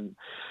stuff. And then,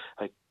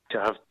 like, to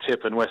have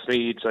Tip and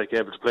Westmeath like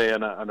able to play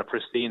on a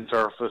pristine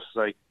surface,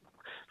 like,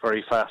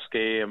 very fast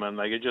game, and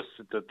like it just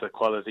the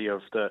quality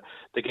of the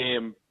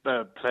game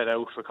played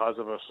out because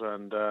of it.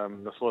 And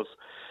I suppose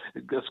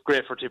it's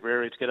great for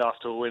Tipperary to get off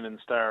to a winning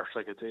start.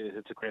 Like it's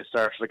a great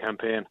start to the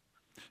campaign.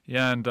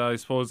 Yeah, and I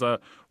suppose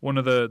one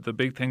of the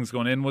big things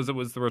going in was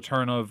the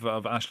return of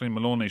Aisling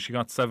Maloney. She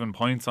got 7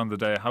 points on the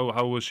day.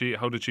 How was she?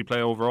 How did she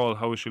play overall?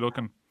 How was she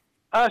looking?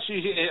 I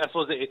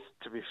suppose it's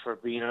for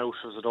being out.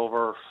 Was it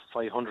over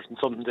 500 and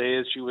something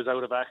days? She was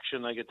out of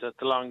action. Like it's a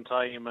long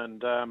time,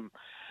 and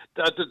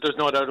there's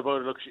no doubt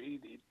about it. Look,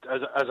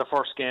 as a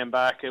first game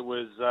back, it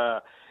was. I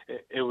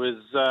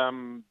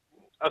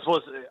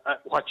suppose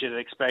what you'd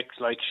expect.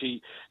 Like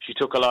she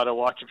took a lot of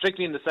watch,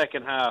 particularly in the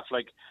second half.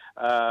 Like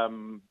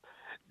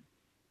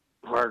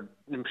where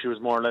she was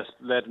more or less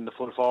led in the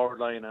full forward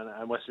line,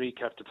 and Westmeath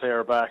kept the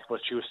player back, but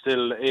she was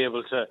still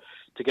able to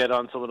get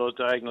on some of those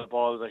diagonal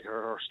balls. Like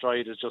her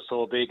stride is just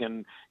so big,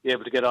 and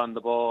able to get on the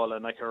ball,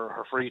 and like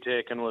her free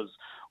taking was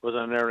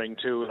unerring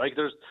too. Like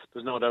there's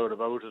no doubt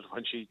about it.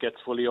 When she gets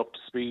fully up to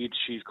speed,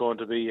 she's going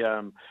to be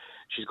a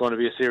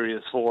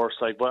serious force.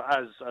 Like, but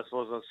as I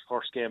suppose as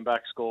first game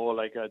back's goal,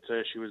 like I'd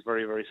say she was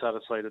very, very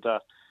satisfied with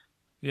that.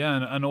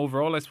 Yeah, and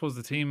overall, I suppose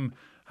the team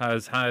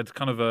has had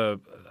kind of a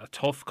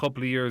tough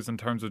couple of years in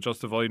terms of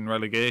just avoiding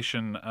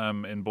relegation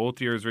in both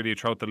years, really,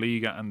 throughout the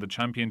league and the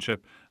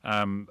championship.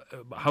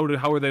 How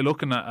are they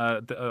looking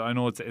at? I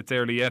know it's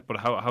early yet, but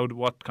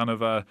what kind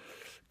of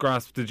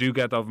grasp did you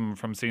get of them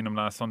from seeing them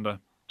last Sunday?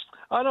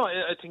 I know.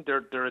 I think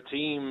they're a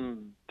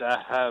team that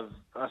have.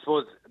 I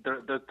suppose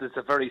there's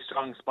a very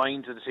strong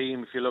spine to the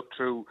team. If you look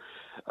through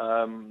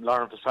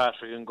Lauren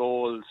Fitzpatrick in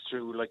goals,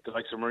 through like the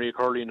likes of Maria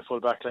Curley in the full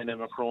back line,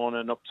 Emma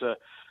Cronin up to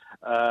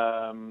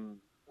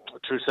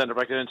through centre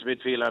back into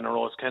midfield, and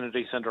Rose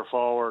Kennedy centre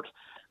forward.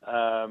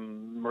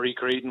 Marie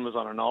Creedon was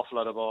on an awful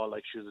lot of ball.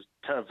 Like she was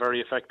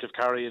very effective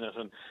carrying it,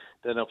 and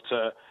then up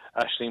to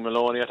Aisling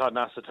Maloney. I thought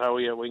Nasa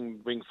Towie at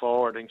wing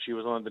forward. I think she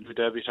was one of the new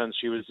debutants.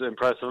 She was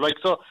impressive. Like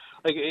so,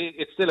 like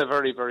it's still a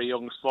very, very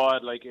young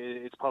squad. Like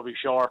it's probably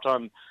short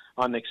on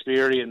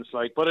experience.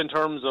 Like, but in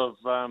terms of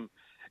I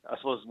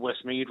suppose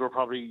Westmeath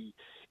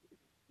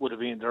would have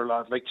been there a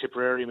lot, like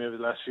Tipperary maybe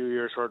the last few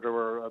years, where they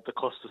were at the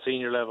cusp of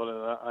senior level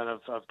and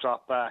have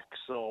dropped back.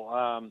 So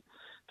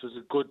it was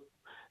a good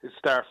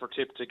start for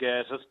Tip to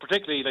get. It's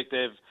particularly like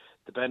they've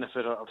the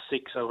benefit of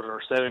 6 out of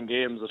their 7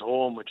 games at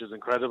home, which is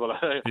incredible.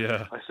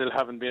 Yeah. I still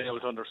haven't been able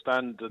to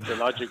understand the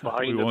logic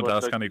behind it. We won't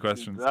ask any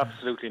questions.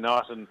 Absolutely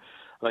not. And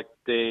like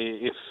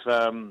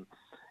I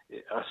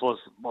suppose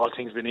all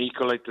things being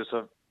equal, like they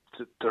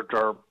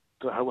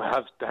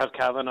have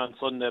Cavan on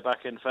Sunday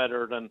back in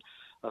Feathered, and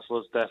I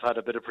suppose they've had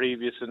a bit of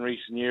previous in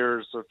recent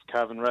years of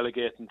Cavan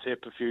relegating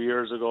Tip a few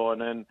years ago,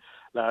 and then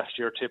last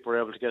year Tip were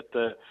able to get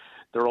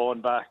their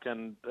own back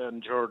and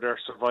ensure their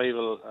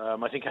survival.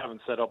 I think Cavan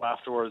set up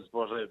afterwards,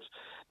 but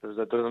there's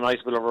a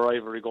nice bit of a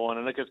rivalry going,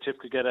 and like if Tip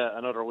could get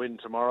another win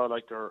tomorrow,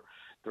 like they're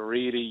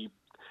really.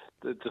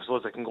 I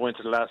suppose they can go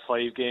into the last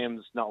 5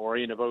 games not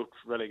worrying about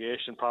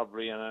relegation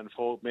probably, and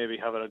maybe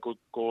having a good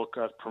go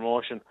at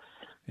promotion.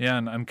 Yeah,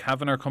 and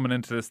Cavan are coming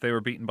into this. They were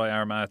beaten by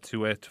Armagh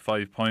 2-8 to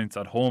 5 points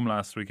at home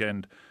last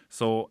weekend.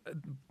 So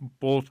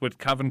both with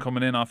Cavan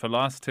coming in off a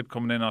loss, Tip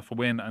coming in off a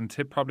win, and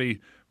Tip probably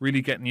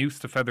really getting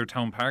used to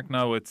Feathertown Park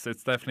now. It's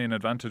definitely an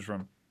advantage for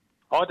him.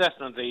 Oh,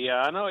 definitely.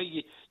 Yeah, I know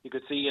you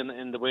could see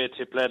in the way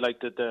Tip played, like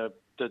the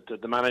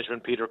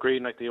management, Peter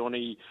Green, like they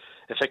only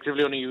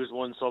effectively only used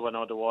one sub. I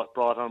know they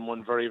brought on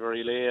one very,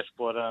 very late,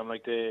 but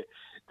like they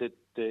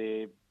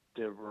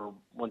were,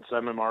 once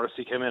Emma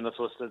Morrissey came in, I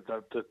suppose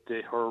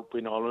we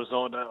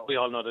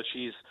all know that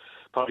she's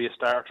probably a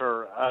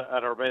starter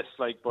at her best,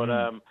 like, but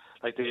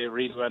like they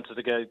really wanted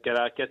to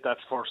get that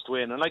first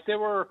win, and like they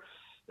were,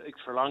 like,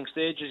 for long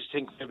stages you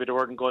think maybe they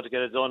weren't going to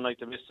get it done, like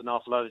they missed an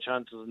awful lot of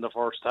chances in the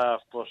first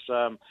half, but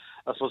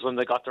I suppose when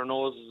they got their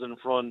noses in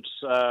front,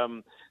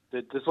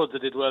 they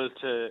did well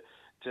to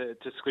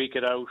squeak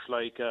it out,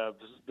 like a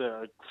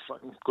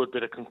good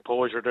bit of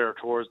composure there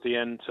towards the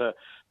end to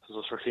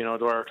Ciarán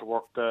Dwyer to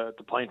work the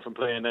point from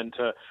play, and then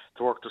to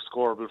work the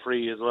scoreable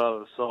free as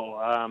well.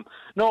 So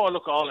no,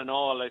 look, all in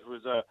all, like, it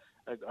was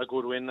a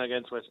good win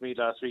against Westmeath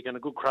last week, and a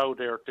good crowd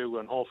there too,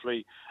 and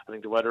hopefully I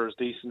think the weather is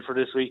decent for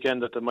this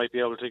weekend, that they might be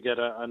able to get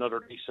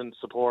another decent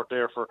support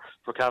there for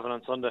Cavan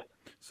on Sunday.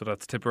 So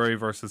that's Tipperary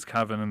versus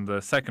Cavan in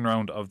the second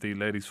round of the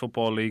Ladies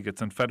Football League.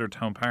 It's in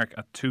Feathertown Park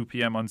at 2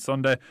 p.m. on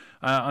Sunday.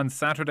 On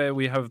Saturday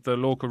we have the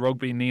local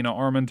rugby, Nina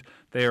Ormond.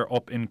 They are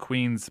up in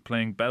Queens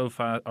playing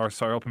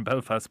up in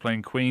Belfast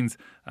playing Queens.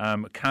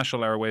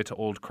 Cashel are away to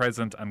Old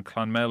Crescent, and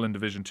Clonmel in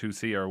Division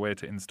 2C are away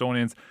to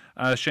Instonians.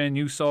 Shane,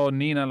 you saw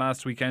Nina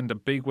last weekend, a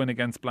big win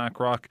against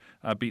Blackrock,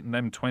 beating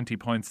them 20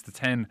 points to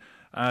 10.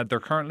 They're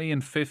currently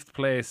in 5th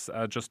place,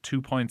 just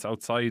 2 points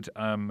outside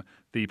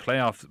the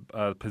playoff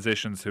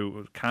positions,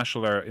 who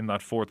Cashel are in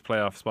that 4th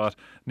playoff spot.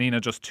 Nina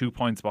just 2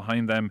 points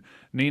behind them.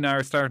 Nina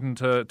are starting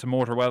to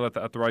motor well at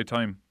the right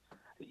time.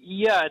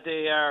 Yeah,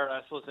 they are.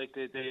 I suppose like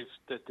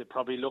they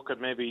probably look at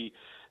maybe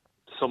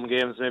some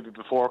games maybe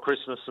before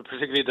Christmas, so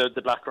particularly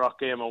the Blackrock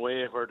game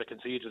away, where they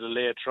conceded a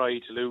late try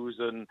to lose,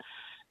 and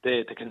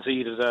they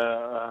conceded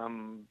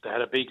they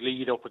had a big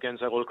lead up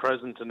against Old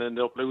Crescent and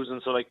ended up losing.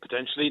 So like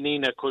potentially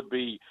Nina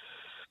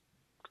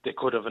they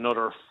could have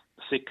another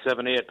 6,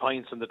 7, 8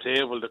 points on the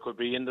table. They could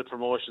be in the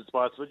promotion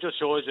spots. But it just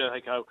shows you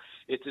like how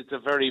it's a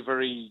very,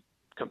 very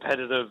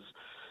competitive.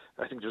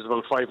 I think there's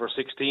about 5 or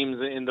 6 teams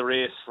in the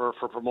race for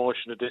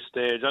promotion at this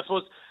stage. I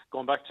suppose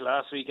going back to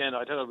last weekend,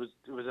 I thought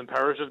it was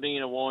imperative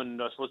Nina won.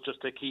 I suppose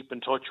just to keep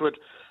in touch with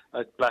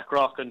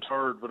Blackrock in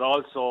third, but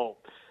also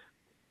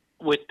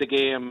with the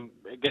game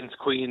against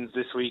Queens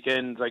this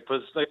weekend,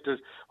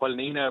 while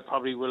Nina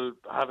probably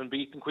haven't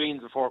beaten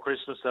Queens before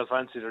Christmas, they'll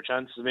fancy their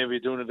chances of maybe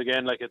doing it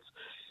again. Like, it's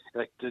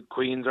like the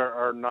Queens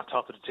are not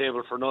top of the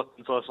table for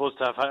nothing. So I suppose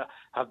to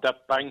have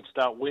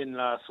that win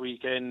last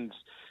weekend,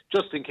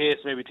 just in case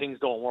maybe things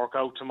don't work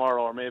out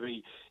tomorrow, or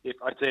maybe if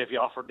you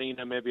offered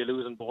Nina maybe a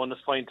losing bonus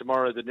point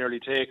tomorrow, they'd nearly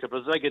take it.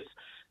 But it's like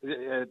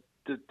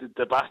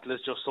the battle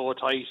is just so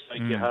tight.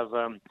 Like you have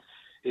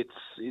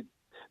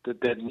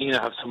Nina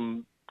have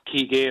some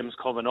key games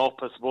coming up,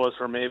 I suppose,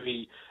 for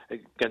maybe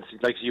against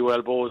like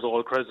UL Bows,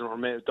 Old Crescent, or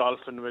maybe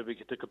Dolphin, maybe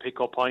they could pick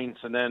up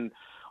points, and then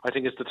I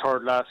think it's the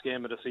third last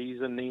game of the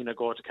season. Nina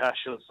go to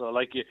Cashel, so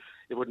like it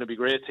wouldn't be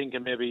great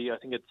thinking maybe, I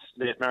think it's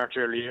late March,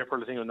 early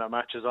April, I think, when that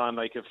match is on.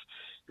 Like if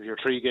you're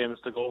 3 games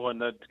to go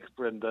and the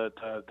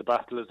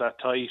battle is that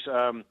tight,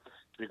 it'd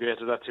be great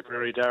if that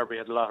Tipperary derby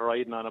had a lot of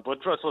riding on it. But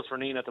I suppose for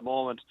Nina at the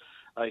moment,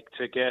 like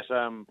they're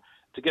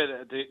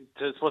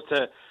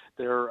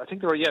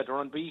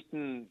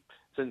unbeaten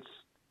since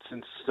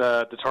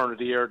the turn of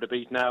the year. They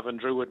beat Navan,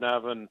 drew at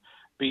Navan,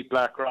 beat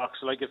Blackrock.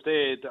 So like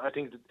I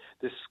think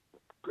this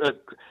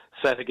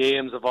set of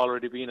games have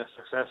already been a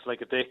success.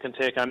 Like if they can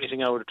take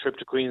anything out of a trip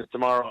to Queens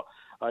tomorrow,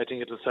 I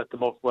think it'll set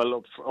them up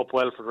well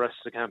for the rest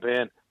of the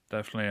campaign.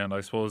 Definitely, and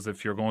I suppose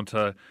if you're going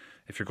to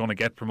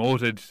get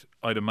promoted,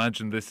 I'd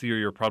imagine this year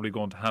you're probably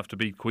going to have to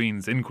beat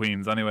Queens in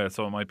Queens anyway.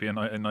 So it might be a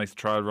nice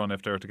trial run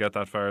if they're to get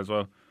that far as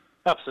well.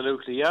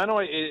 Absolutely, yeah. I know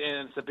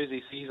it's a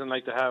busy season.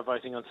 Like they have, I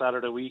think on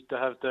Saturday week they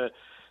have the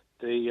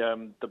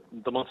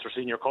Munster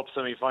Senior Cup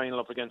semi-final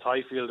up against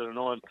Highfield. I don't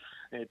know.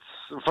 It's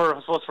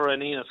for a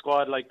Nina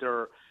squad, like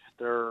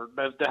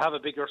they have a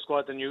bigger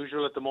squad than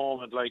usual at the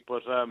moment. Like,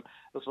 but I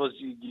suppose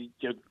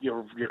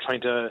you're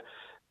trying to,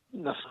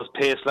 I suppose,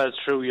 pace lads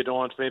through. You don't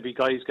want maybe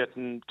guys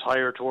getting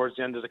tired towards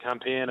the end of the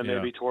campaign, and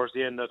maybe towards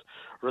the end that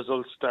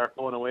results start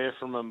going away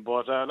from them.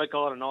 But like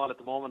all in all, at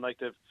the moment, like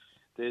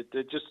they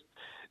just.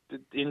 The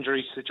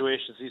injury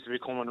situation seems to be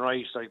coming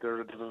right. Like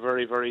they're a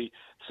very, very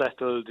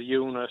settled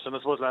unit. And I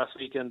suppose last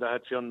weekend they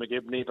had Fionn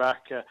McGibney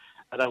back at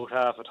out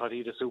half. I thought he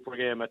had a super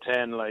game at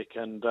 10.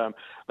 And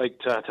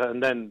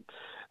then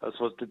I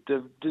suppose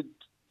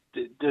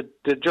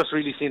they just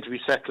really seem to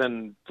be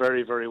settling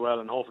very, very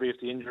well. And hopefully, if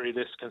the injury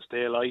list can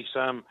stay light,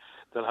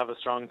 they'll have a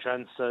strong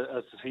chance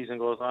as the season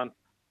goes on.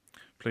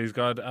 Please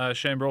God,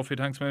 Shane Brophy,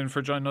 thanks a million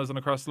for joining us on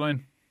Across the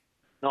Line.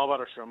 No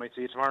bother, sure. I might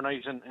see you tomorrow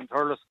night in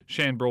Thurles.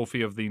 Shane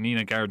Brophy of the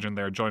Nina Guardian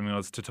there joining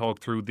us to talk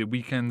through the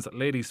weekend's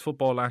ladies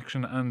football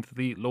action and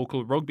the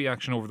local rugby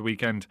action over the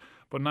weekend.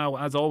 But now,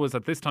 as always,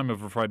 at this time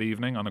of a Friday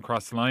evening on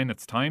Across the Line,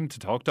 it's time to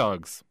talk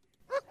dogs.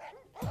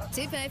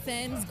 Tip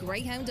FM's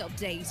Greyhound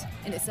Update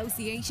in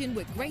association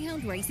with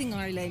Greyhound Racing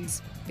Ireland,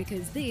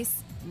 because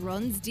this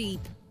runs deep.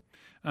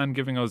 And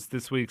giving us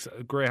this week's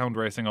Greyhound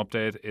Racing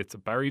Update, it's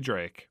Barry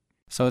Drake.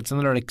 So it's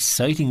another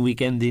exciting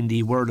weekend in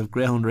the world of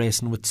greyhound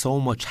racing, with so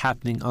much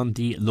happening on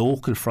the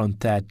local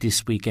front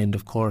this weekend,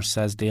 of course,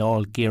 as they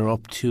all gear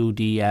up to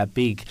the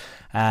big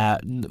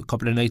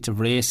couple of nights of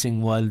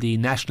racing, while the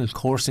National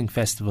Coursing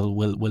Festival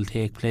will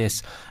take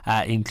place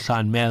in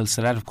Clonmel.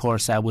 So that, of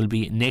course, will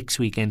be next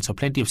weekend. So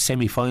plenty of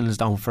semi-finals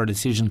down for a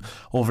decision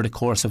over the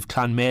course of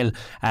Clonmel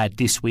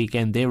this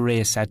weekend. They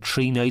race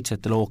 3 nights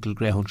at the local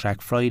greyhound track,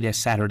 Friday,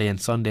 Saturday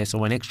and Sunday.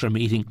 So an extra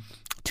meeting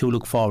to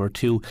look forward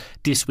to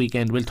this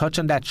weekend. We'll touch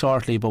on that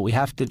shortly, but we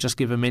have to just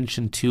give a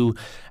mention to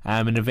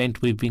an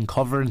event we've been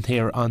covering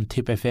here on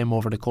Tip FM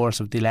over the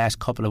course of the last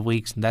couple of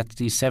weeks, and that's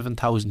the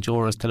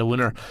 €7,000 to the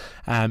winner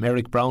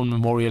Eric Brown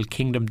Memorial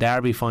Kingdom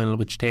Derby final,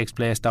 which takes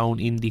place down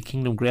in the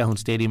Kingdom Greyhound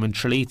Stadium in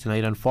Tralee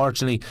tonight.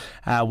 Unfortunately,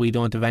 we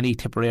don't have any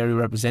Tipperary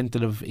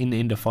representative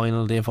in the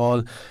final. They've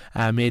all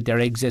made their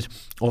exit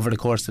over the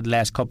course of the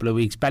last couple of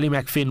weeks.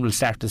 Ballymacfin will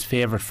start as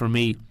favourite for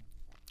me.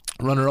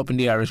 Runner-up in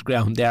the Irish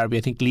Greyhound Derby,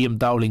 I think Liam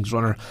Dowling's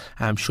runner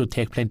should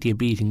take plenty of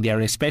beating there,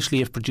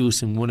 especially if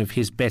producing one of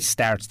his best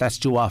starts. That's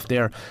due off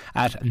there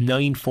at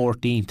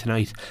 9:14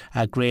 tonight.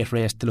 A great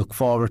race to look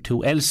forward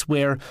to.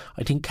 Elsewhere,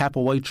 I think Kappa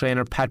White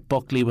trainer Pat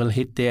Buckley will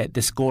hit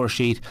the score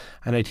sheet,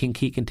 and I think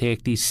he can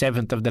take the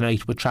 7th of the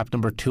night with trap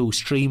number 2,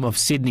 Stream of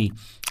Sydney,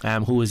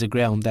 who is a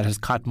greyhound that has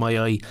caught my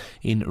eye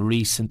in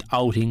recent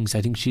outings.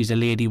 I think she's a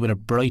lady with a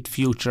bright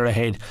future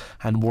ahead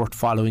and worth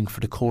following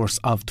for the course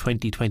of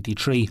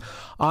 2023.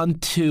 On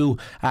to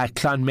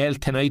Clonmel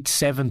tonight,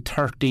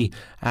 7:30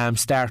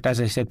 start. As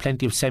I said,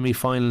 plenty of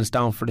semi-finals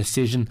down for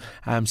decision.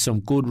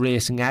 Some good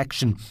racing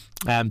action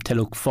to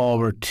look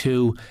forward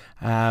to.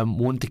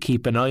 One to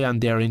keep an eye on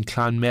there in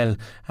Clonmel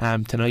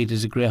tonight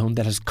is a greyhound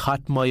that has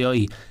caught my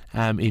eye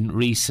in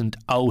recent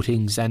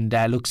outings, and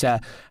looks a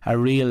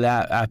real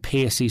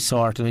pacey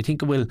sort, and I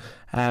think it will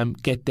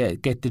get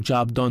the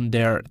job done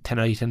there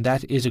tonight, and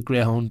that is a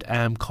greyhound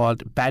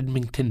called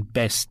Badminton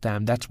Best.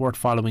 That's worth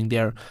following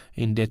there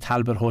in the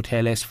Talbot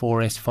Hotel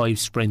S4 S5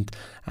 Sprint.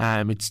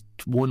 It's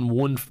won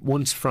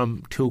once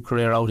from 2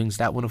 career outings.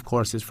 That one, of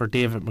course, is for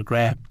David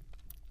McGrath,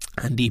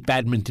 and the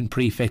badminton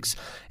prefix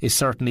is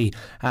certainly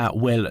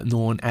well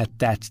known at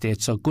that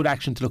stage. So good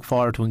action to look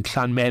forward to in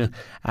Clonmel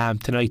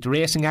tonight. The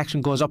racing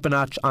action goes up a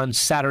notch on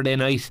Saturday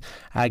night,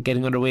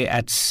 getting underway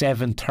at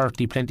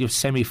 7:30. Plenty of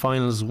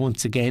semi-finals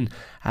once again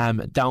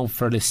down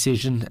for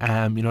decision.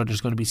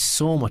 There's going to be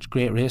so much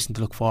great racing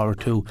to look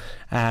forward to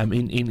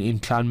in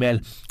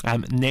Clonmel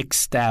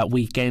next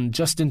weekend.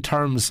 Just in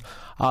terms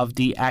of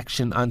the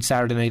action on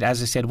Saturday night,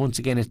 as I said, once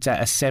again it's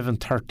a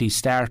 7:30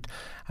 start,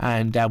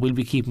 and we'll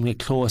be keeping a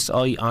close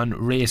eye on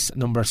race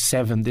number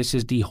 7. This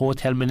is the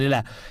Hotel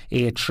Manila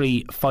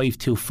A3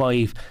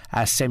 525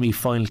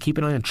 semi-final. Keep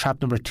an eye on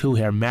trap number 2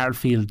 here,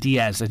 Marfield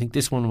Diaz. I think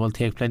this one will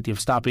take plenty of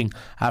stopping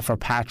for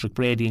Patrick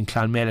Brady in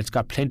Clonmel. It's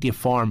got plenty of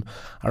form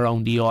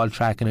around the all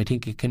track, and I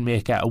think it can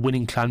make a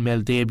winning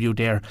Clonmel debut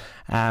there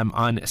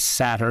on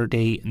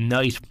Saturday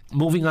night.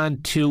 Moving on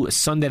to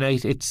Sunday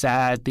night, it's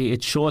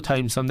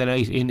showtime Sunday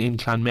night in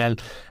Clonmel.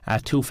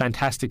 2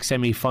 fantastic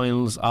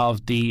semi-finals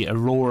of the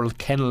Rural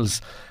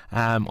Kennels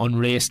on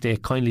race day,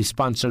 kindly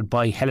sponsored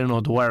by Helen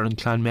O'Dwyer in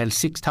Clonmel.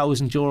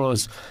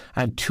 €6,000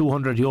 and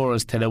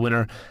 €200 to the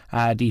winner.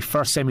 The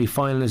first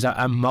semi-final is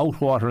a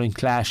mouth-watering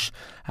clash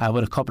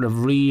with a couple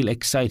of real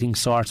exciting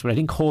sorts, but I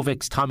think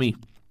Hovek's Tommy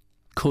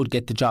could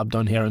get the job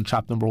done here in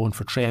trap number 1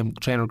 for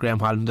trainer Graham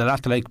Holland. A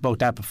lot to like about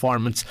that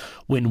performance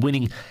when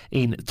winning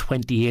in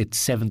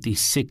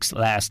 28.76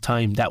 last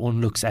time. That one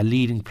looks a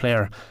leading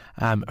player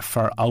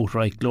for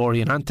outright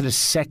glory. And on to the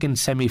second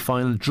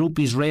semi-final.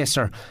 Droopy's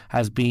Racer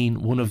has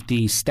been one of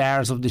the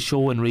stars of the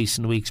show in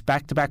recent weeks.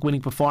 Back-to-back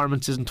winning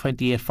performances in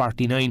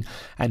 28.49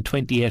 and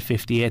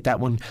 28.58.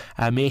 That one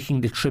making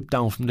the trip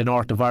down from the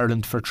north of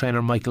Ireland for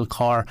trainer Michael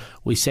Carr.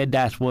 We said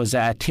that was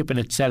a tip in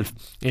itself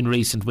in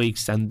recent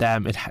weeks, and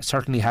it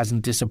certainly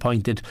hasn't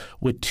disappointed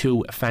with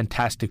 2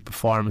 fantastic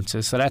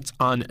performances. So that's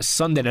on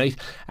Sunday night.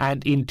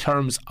 And in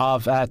terms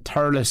of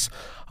Thurles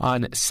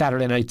on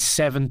Saturday night,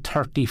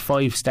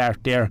 7:35 start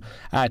there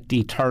at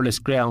the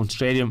Thurles Greyhound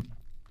Stadium.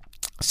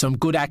 Some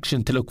good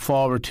action to look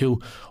forward to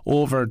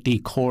over the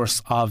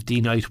course of the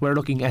night. We're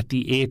looking at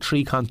the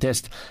A3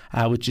 contest,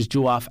 which is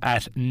due off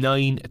at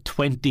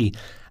 9:20,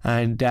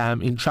 and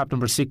in trap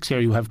number 6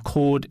 here you have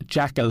Code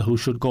Jackal, who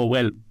should go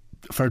well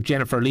for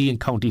Jennifer Lee in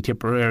County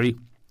Tipperary.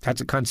 That's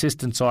a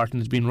consistent sort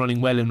and has been running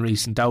well in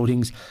recent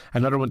outings.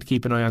 Another one to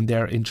keep an eye on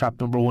there in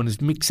trap number 1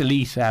 is Mix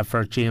Elite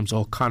for James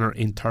O'Connor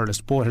in Thurles.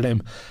 Both of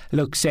them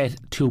look set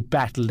to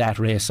battle that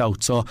race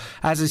out. So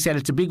as I said,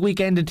 it's a big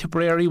weekend in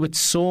Tipperary with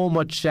so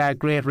much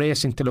great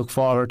racing to look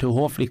forward to.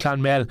 Hopefully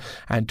Clonmel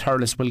and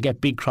Thurles will get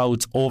big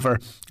crowds over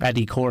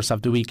the course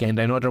of the weekend.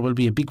 I know there will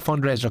be a big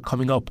fundraiser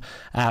coming up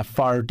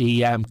for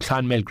the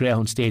Clonmel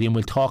Greyhound Stadium.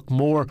 We'll talk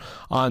more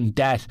on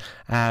that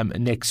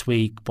next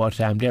week, but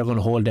they're going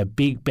to hold a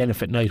big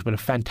benefit night with a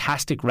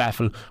fantastic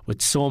raffle with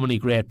so many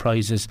great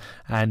prizes,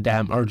 and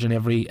urging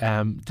every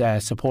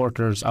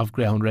supporters of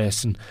greyhound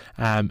racing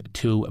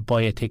to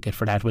buy a ticket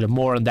for that. We'll have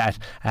more on that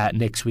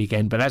next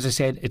weekend. But as I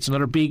said, it's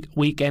another big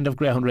weekend of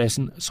greyhound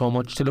racing, so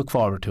much to look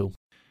forward to.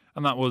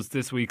 And that was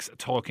this week's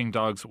Talking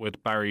Dogs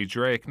with Barry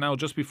Drake. Now,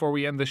 just before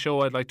we end the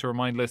show, I'd like to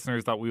remind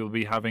listeners that we will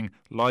be having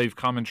live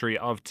commentary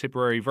of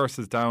Tipperary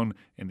versus Down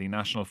in the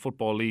National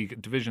Football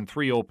League Division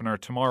 3 opener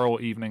tomorrow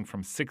evening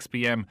from 6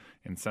 p.m.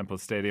 in Semple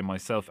Stadium.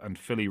 Myself and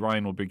Philly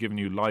Ryan will be bringing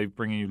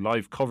you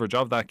live coverage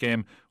of that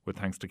game, with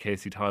thanks to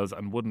Casey Tiles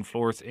and Wooden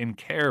Floors in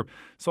Care.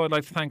 So I'd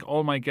like to thank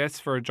all my guests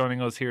for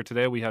joining us here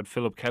today. We had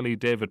Philip Kelly,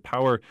 David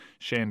Power,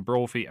 Shane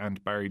Brophy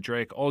and Barry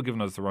Drake, all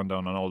giving us the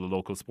rundown on all the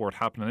local sport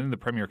happening in the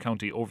Premier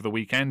County over the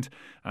weekend.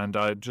 And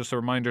just a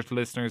reminder to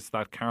listeners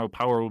that Carol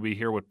Power will be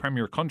here with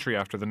Premier Country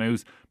after the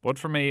news. But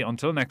for me,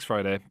 until next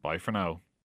Friday, bye for now.